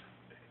against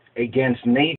nature.